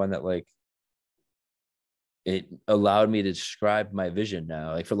she was the one that like it allowed me to describe my vision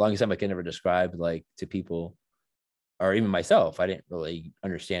now. Like for the longest time, I could never describe like to people or even myself. I didn't really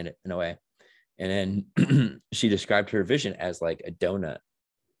understand it in a way. And then she described her vision as like a donut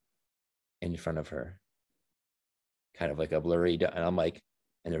in front of her, kind of like a blurry. And I'm like,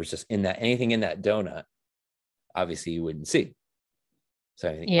 and there was just anything in that donut, obviously you wouldn't see. So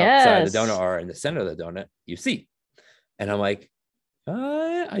anything outside the donut or in the center of the donut, you see. And I'm like,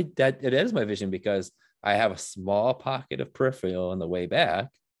 that it is my vision because I have a small pocket of peripheral on the way back.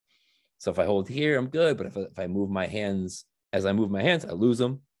 So if I hold here, I'm good. But if I move my hands, as I move my hands, I lose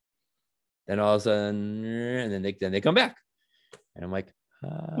them. Then all of a sudden, and then they come back, and I'm like,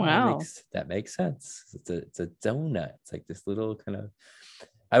 wow, that makes sense. It's a donut. It's like this little kind of.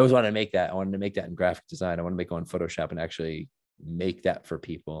 I always wanted to make that. I wanted to make that in graphic design. I want to make one in Photoshop and actually make that for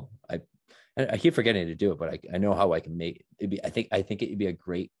people. I keep forgetting to do it, but I know how I can make it. I think it'd be a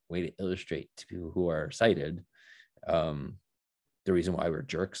great way to illustrate to people who are sighted the reason why we're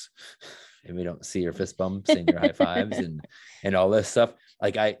jerks and we don't see your fist bumps and your high fives and all this stuff.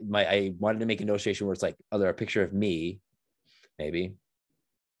 Like I wanted to make an illustration where it's like either a picture of me maybe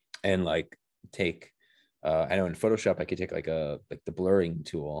and like take I know in Photoshop I could take like the blurring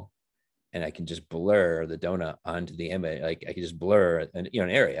tool and I can just blur the donut onto the image. Like I can just blur an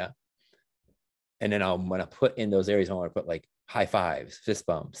area, and then I'm gonna put in those areas. I want to put like high fives, fist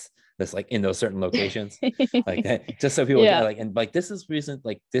bumps. That's like in those certain locations, like that, just so people like and like this is reason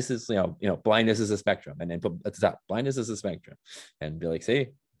like this is blindness is a spectrum, and then put at the top blindness is a spectrum, and be like see,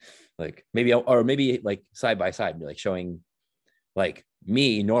 like maybe like side by side, be like showing like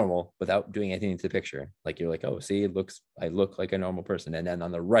me normal without doing anything to the picture. Like you're like, oh, see, I look like a normal person, and then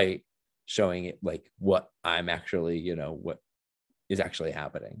on the right showing it like what I'm actually what is actually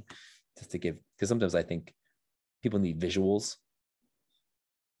happening, just to give, because sometimes I think people need visuals.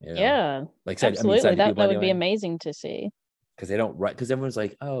 Yeah, like absolutely. That would be amazing to see. Because they don't write, because everyone's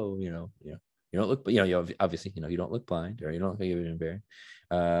like, oh, you don't look, you obviously, you don't look blind, or you don't look like you're vision impaired,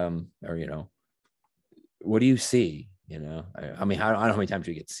 or what do you see? I mean, I don't know how many times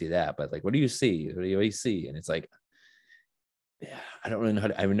you get to see that, but like, what do you see? What do you see? And it's like, yeah, I don't really know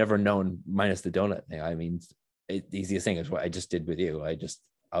I've never known, minus the donut thing. I mean, the easiest thing is what I just did with you.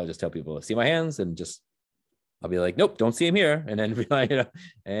 I'll just tell people, see my hands, and just I'll be like, nope, don't see him here, and then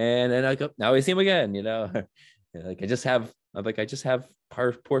and then I go, now I see him again, like I just have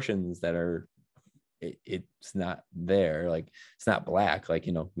portions that are it's not there, like it's not black, like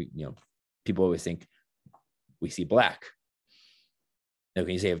people always think we see black. Can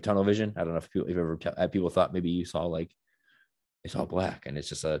you say you have tunnel vision? I don't know if people thought maybe you saw like it's all black and it's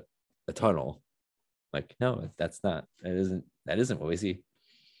just a tunnel. Like, no, that isn't what we see.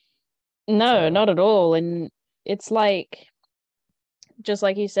 No, not at all. And it's like, just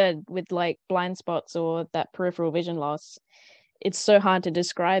like you said, with like blind spots or that peripheral vision loss, it's so hard to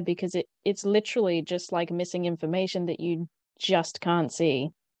describe because it's literally just like missing information that you just can't see.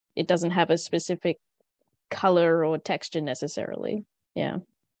 It doesn't have a specific color or texture necessarily. Yeah.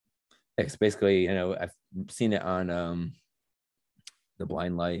 It's basically, I've seen it on The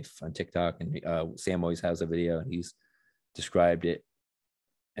Blind Life on TikTok, and Sam always has a video, and he's described it,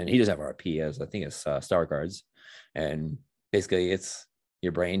 and he does have RP as I think it's star cards, and basically it's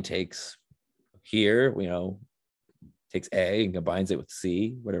your brain takes here, takes A and combines it with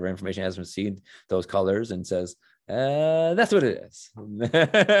C, whatever information it has from C, those colors, and says, that's what it is.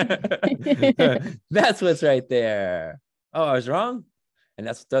 That's what's right there. Oh, I was wrong. And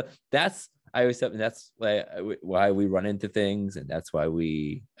that's I always said, and that's why we run into things, and that's why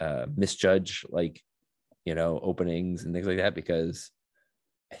we misjudge like openings and things like that, because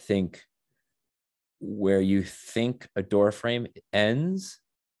I think where you think a door frame ends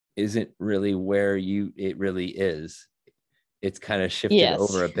isn't really where it really is. It's kind of shifted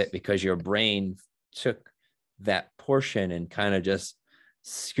over a bit because your brain took that portion and kind of just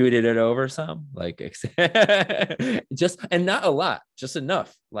scooted it over some, like just, and not a lot, just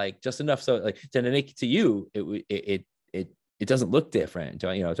enough, like just enough so like to make it to you, it doesn't look different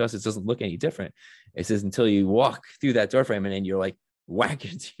to, you know, to us it doesn't look any different. It says until you walk through that door frame and then you're like whack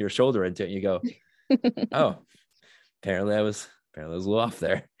your shoulder into it and you go, oh, apparently I was a little off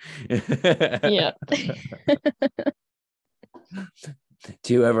there. Yeah.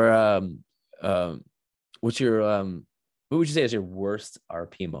 Do you ever what's your what would you say is your worst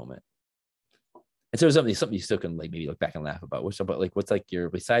RP moment? And so something you still can like maybe look back and laugh about. What's like your,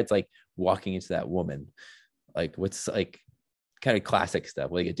 besides like walking into that woman, like what's like kind of classic stuff?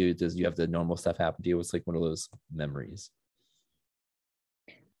 Like, dude, does you have the normal stuff happen to you? What's like one of those memories?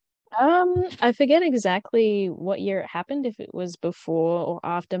 I forget exactly what year it happened, if it was before or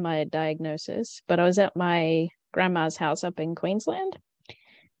after my diagnosis, but I was at my grandma's house up in Queensland,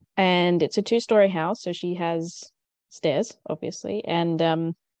 and it's a two-story house, so she has stairs, obviously, and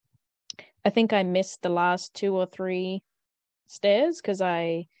I think I missed the last two or three stairs because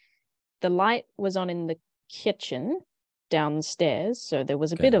the light was on in the kitchen downstairs, so there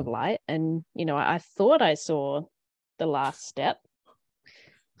was a bit Okay. of light, and you know, I thought I saw the last step,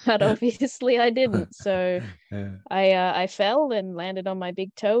 but obviously I didn't. So I fell and landed on my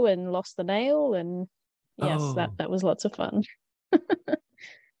big toe and lost the nail, and yes, Oh, that was lots of fun.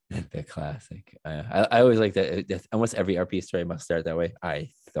 the classic. I always like that. Almost every RP story must start that way.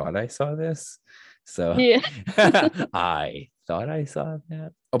 I thought I saw this, so Yeah. I thought I saw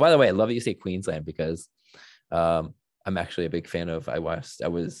that. Oh, by the way, I love that you say Queensland because I'm actually a big fan of. I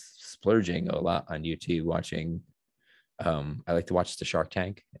was splurging a lot on YouTube watching. I like to watch the Shark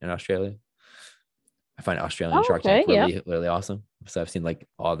Tank in Australia. I find Australian Oh, Shark okay. Tank Yeah. really, really awesome. So I've seen like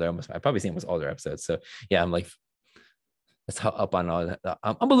all their almost, I've probably seen almost all their episodes. So yeah, I'm like, that's how up on all that.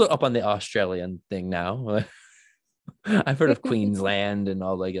 I'm a little up on the Australian thing now. I've heard of Queensland and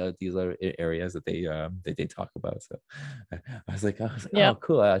all like these other areas that they talk about. So I was like, Yeah. oh,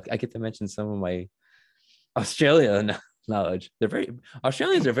 cool. I get to mention some of my Australian knowledge.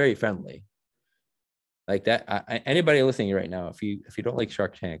 Australians are very friendly. Like that. Anybody listening right now, if you don't like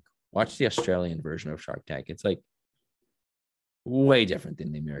Shark Tank, watch the Australian version of Shark Tank. It's like way different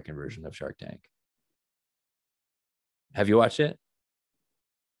than the American version of Shark Tank. Have you watched it?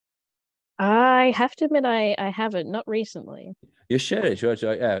 I have to admit I haven't, not recently. You should. Yeah. You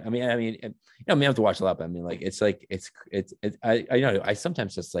know, I mean, I have to watch a lot, but I mean, like, I know I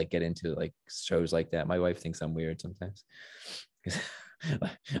sometimes just like get into like shows like that. My wife thinks I'm weird sometimes.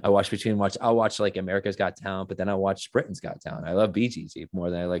 I'll watch like America's Got Talent, but then I'll watch Britain's Got Talent. I love BGT more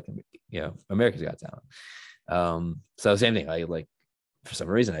than I like, you know, America's Got Talent. So same thing. I like, for some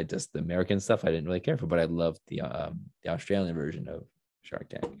reason, the American stuff I didn't really care for, but I loved the Australian version of Shark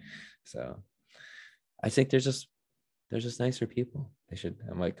Tank. So I think they're just nicer people. They should.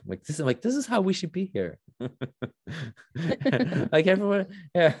 This is how we should be here. Like everyone,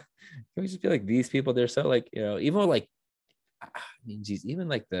 yeah. Can we just be like these people? They're so like, you know, even like, I mean, geez, even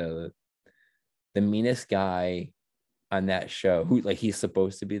like the meanest guy on that show, who like he's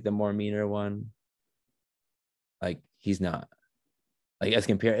supposed to be the more meaner one, like he's not. Like as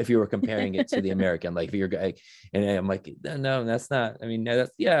compare if you were comparing it to the American, like if you're like, and I'm like, no, that's not. I mean, that's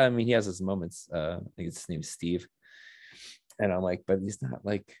yeah. I mean, he has his moments. I think his name is Steve, and I'm like, but he's not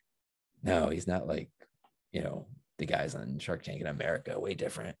like, no, he's not like, you know, the guys on Shark Tank in America, way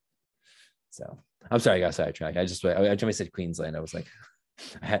different. So I'm sorry, I got sidetracked. I just said Queensland. I was like,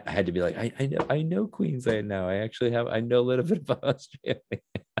 I had to be like, I know Queensland now. I know a little bit about Australia.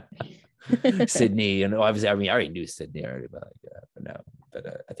 Sydney, and obviously, I mean, I already knew Sydney already, but like, but no,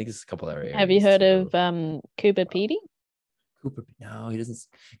 but I think it's a couple other areas. Have you heard too. of Cooper Petey? Cooper? No, he doesn't,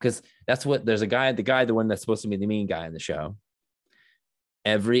 because that's what there's a guy, the one that's supposed to be the mean guy in the show.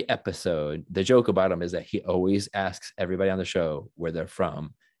 Every episode, the joke about him is that he always asks everybody on the show where they're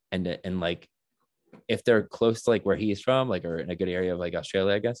from, and like if they're close to like where he's from, like or in a good area of like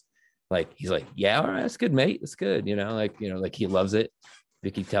Australia, I guess. Like he's like, yeah, all right, that's good, mate. That's good, you know, like he loves it. You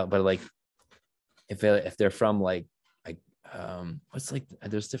can tell, but like if they're from like what's like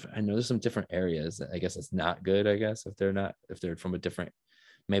there's different, I know there's some different areas that I guess it's not good, I guess if they're from a different,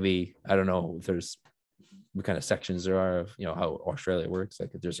 maybe I don't know if there's what kind of sections there are of, you know, how Australia works,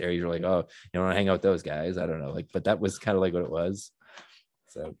 like if there's areas you're like, oh, you don't want to hang out with those guys, I don't know, like, but that was kind of like what it was.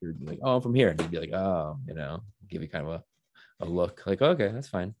 So if you're like, oh, I'm from here, and he'd be like, oh, you know, give you kind of a look like, okay, that's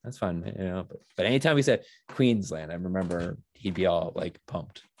fine, you know. But anytime we said Queensland, I remember he'd be all like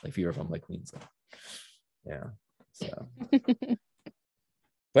pumped, like if you were from like Queensland. Yeah. So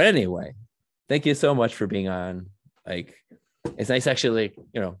but anyway, thank you so much for being on. Like it's nice actually, like,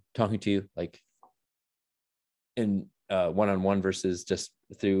 you know, talking to you like in one-on-one versus just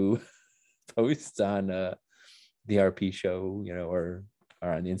through posts on the RP show, or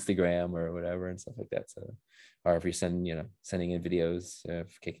on Instagram or whatever and stuff like that. So, or if you're sending in videos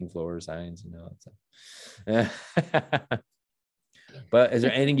of kicking floor signs, so. But is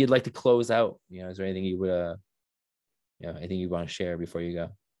there anything you'd like to close out? Is there anything you would anything you want to share before you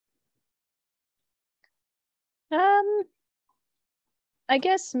go? I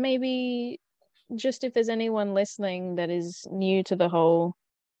guess maybe just if there's anyone listening that is new to the whole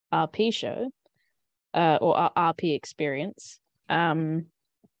RP show, or RP experience, I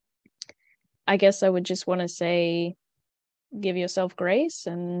guess I would just want to say, give yourself grace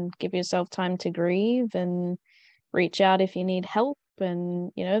and give yourself time to grieve, and reach out if you need help.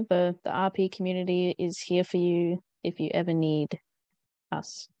 And the RP community is here for you if you ever need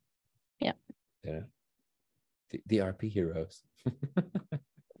us. Yeah. The RP heroes.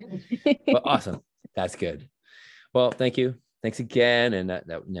 Well, awesome. That's good. Well, thank you. Thanks again. And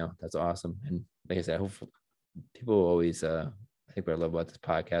that's awesome. And like I said, hopefully people always, I think what I love about this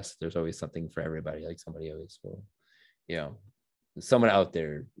podcast, there's always something for everybody. Like somebody always will, someone out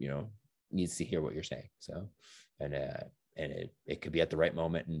there, needs to hear what you're saying. So, and it could be at the right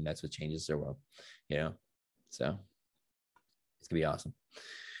moment, and that's what changes their world, so it's gonna be awesome.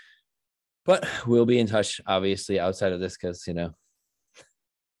 But we'll be in touch, obviously, outside of this, because you're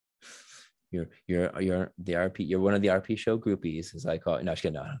the RP. You're one of the RP show groupies, as I call it. No, just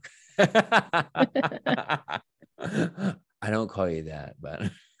kidding. No. I don't call you that, but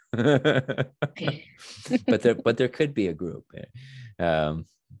but there could be a group.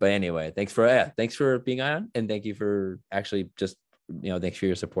 But anyway, thanks for being on, and thank you for actually just thanks for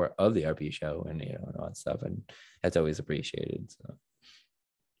your support of the RP show, and and all that stuff, and that's always appreciated. So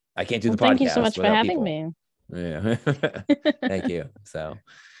I can't do the podcast. Thank you so much for having me. Yeah. Thank you. So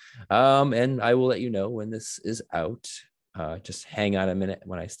and I will let you know when this is out. Just hang on a minute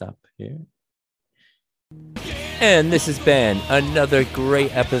when I stop here. And this has been another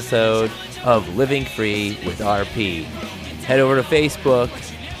great episode of Living Free with RP. Head over to Facebook,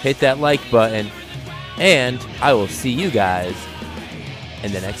 hit that like button, and I will see you guys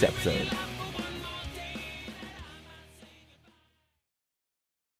in the next episode.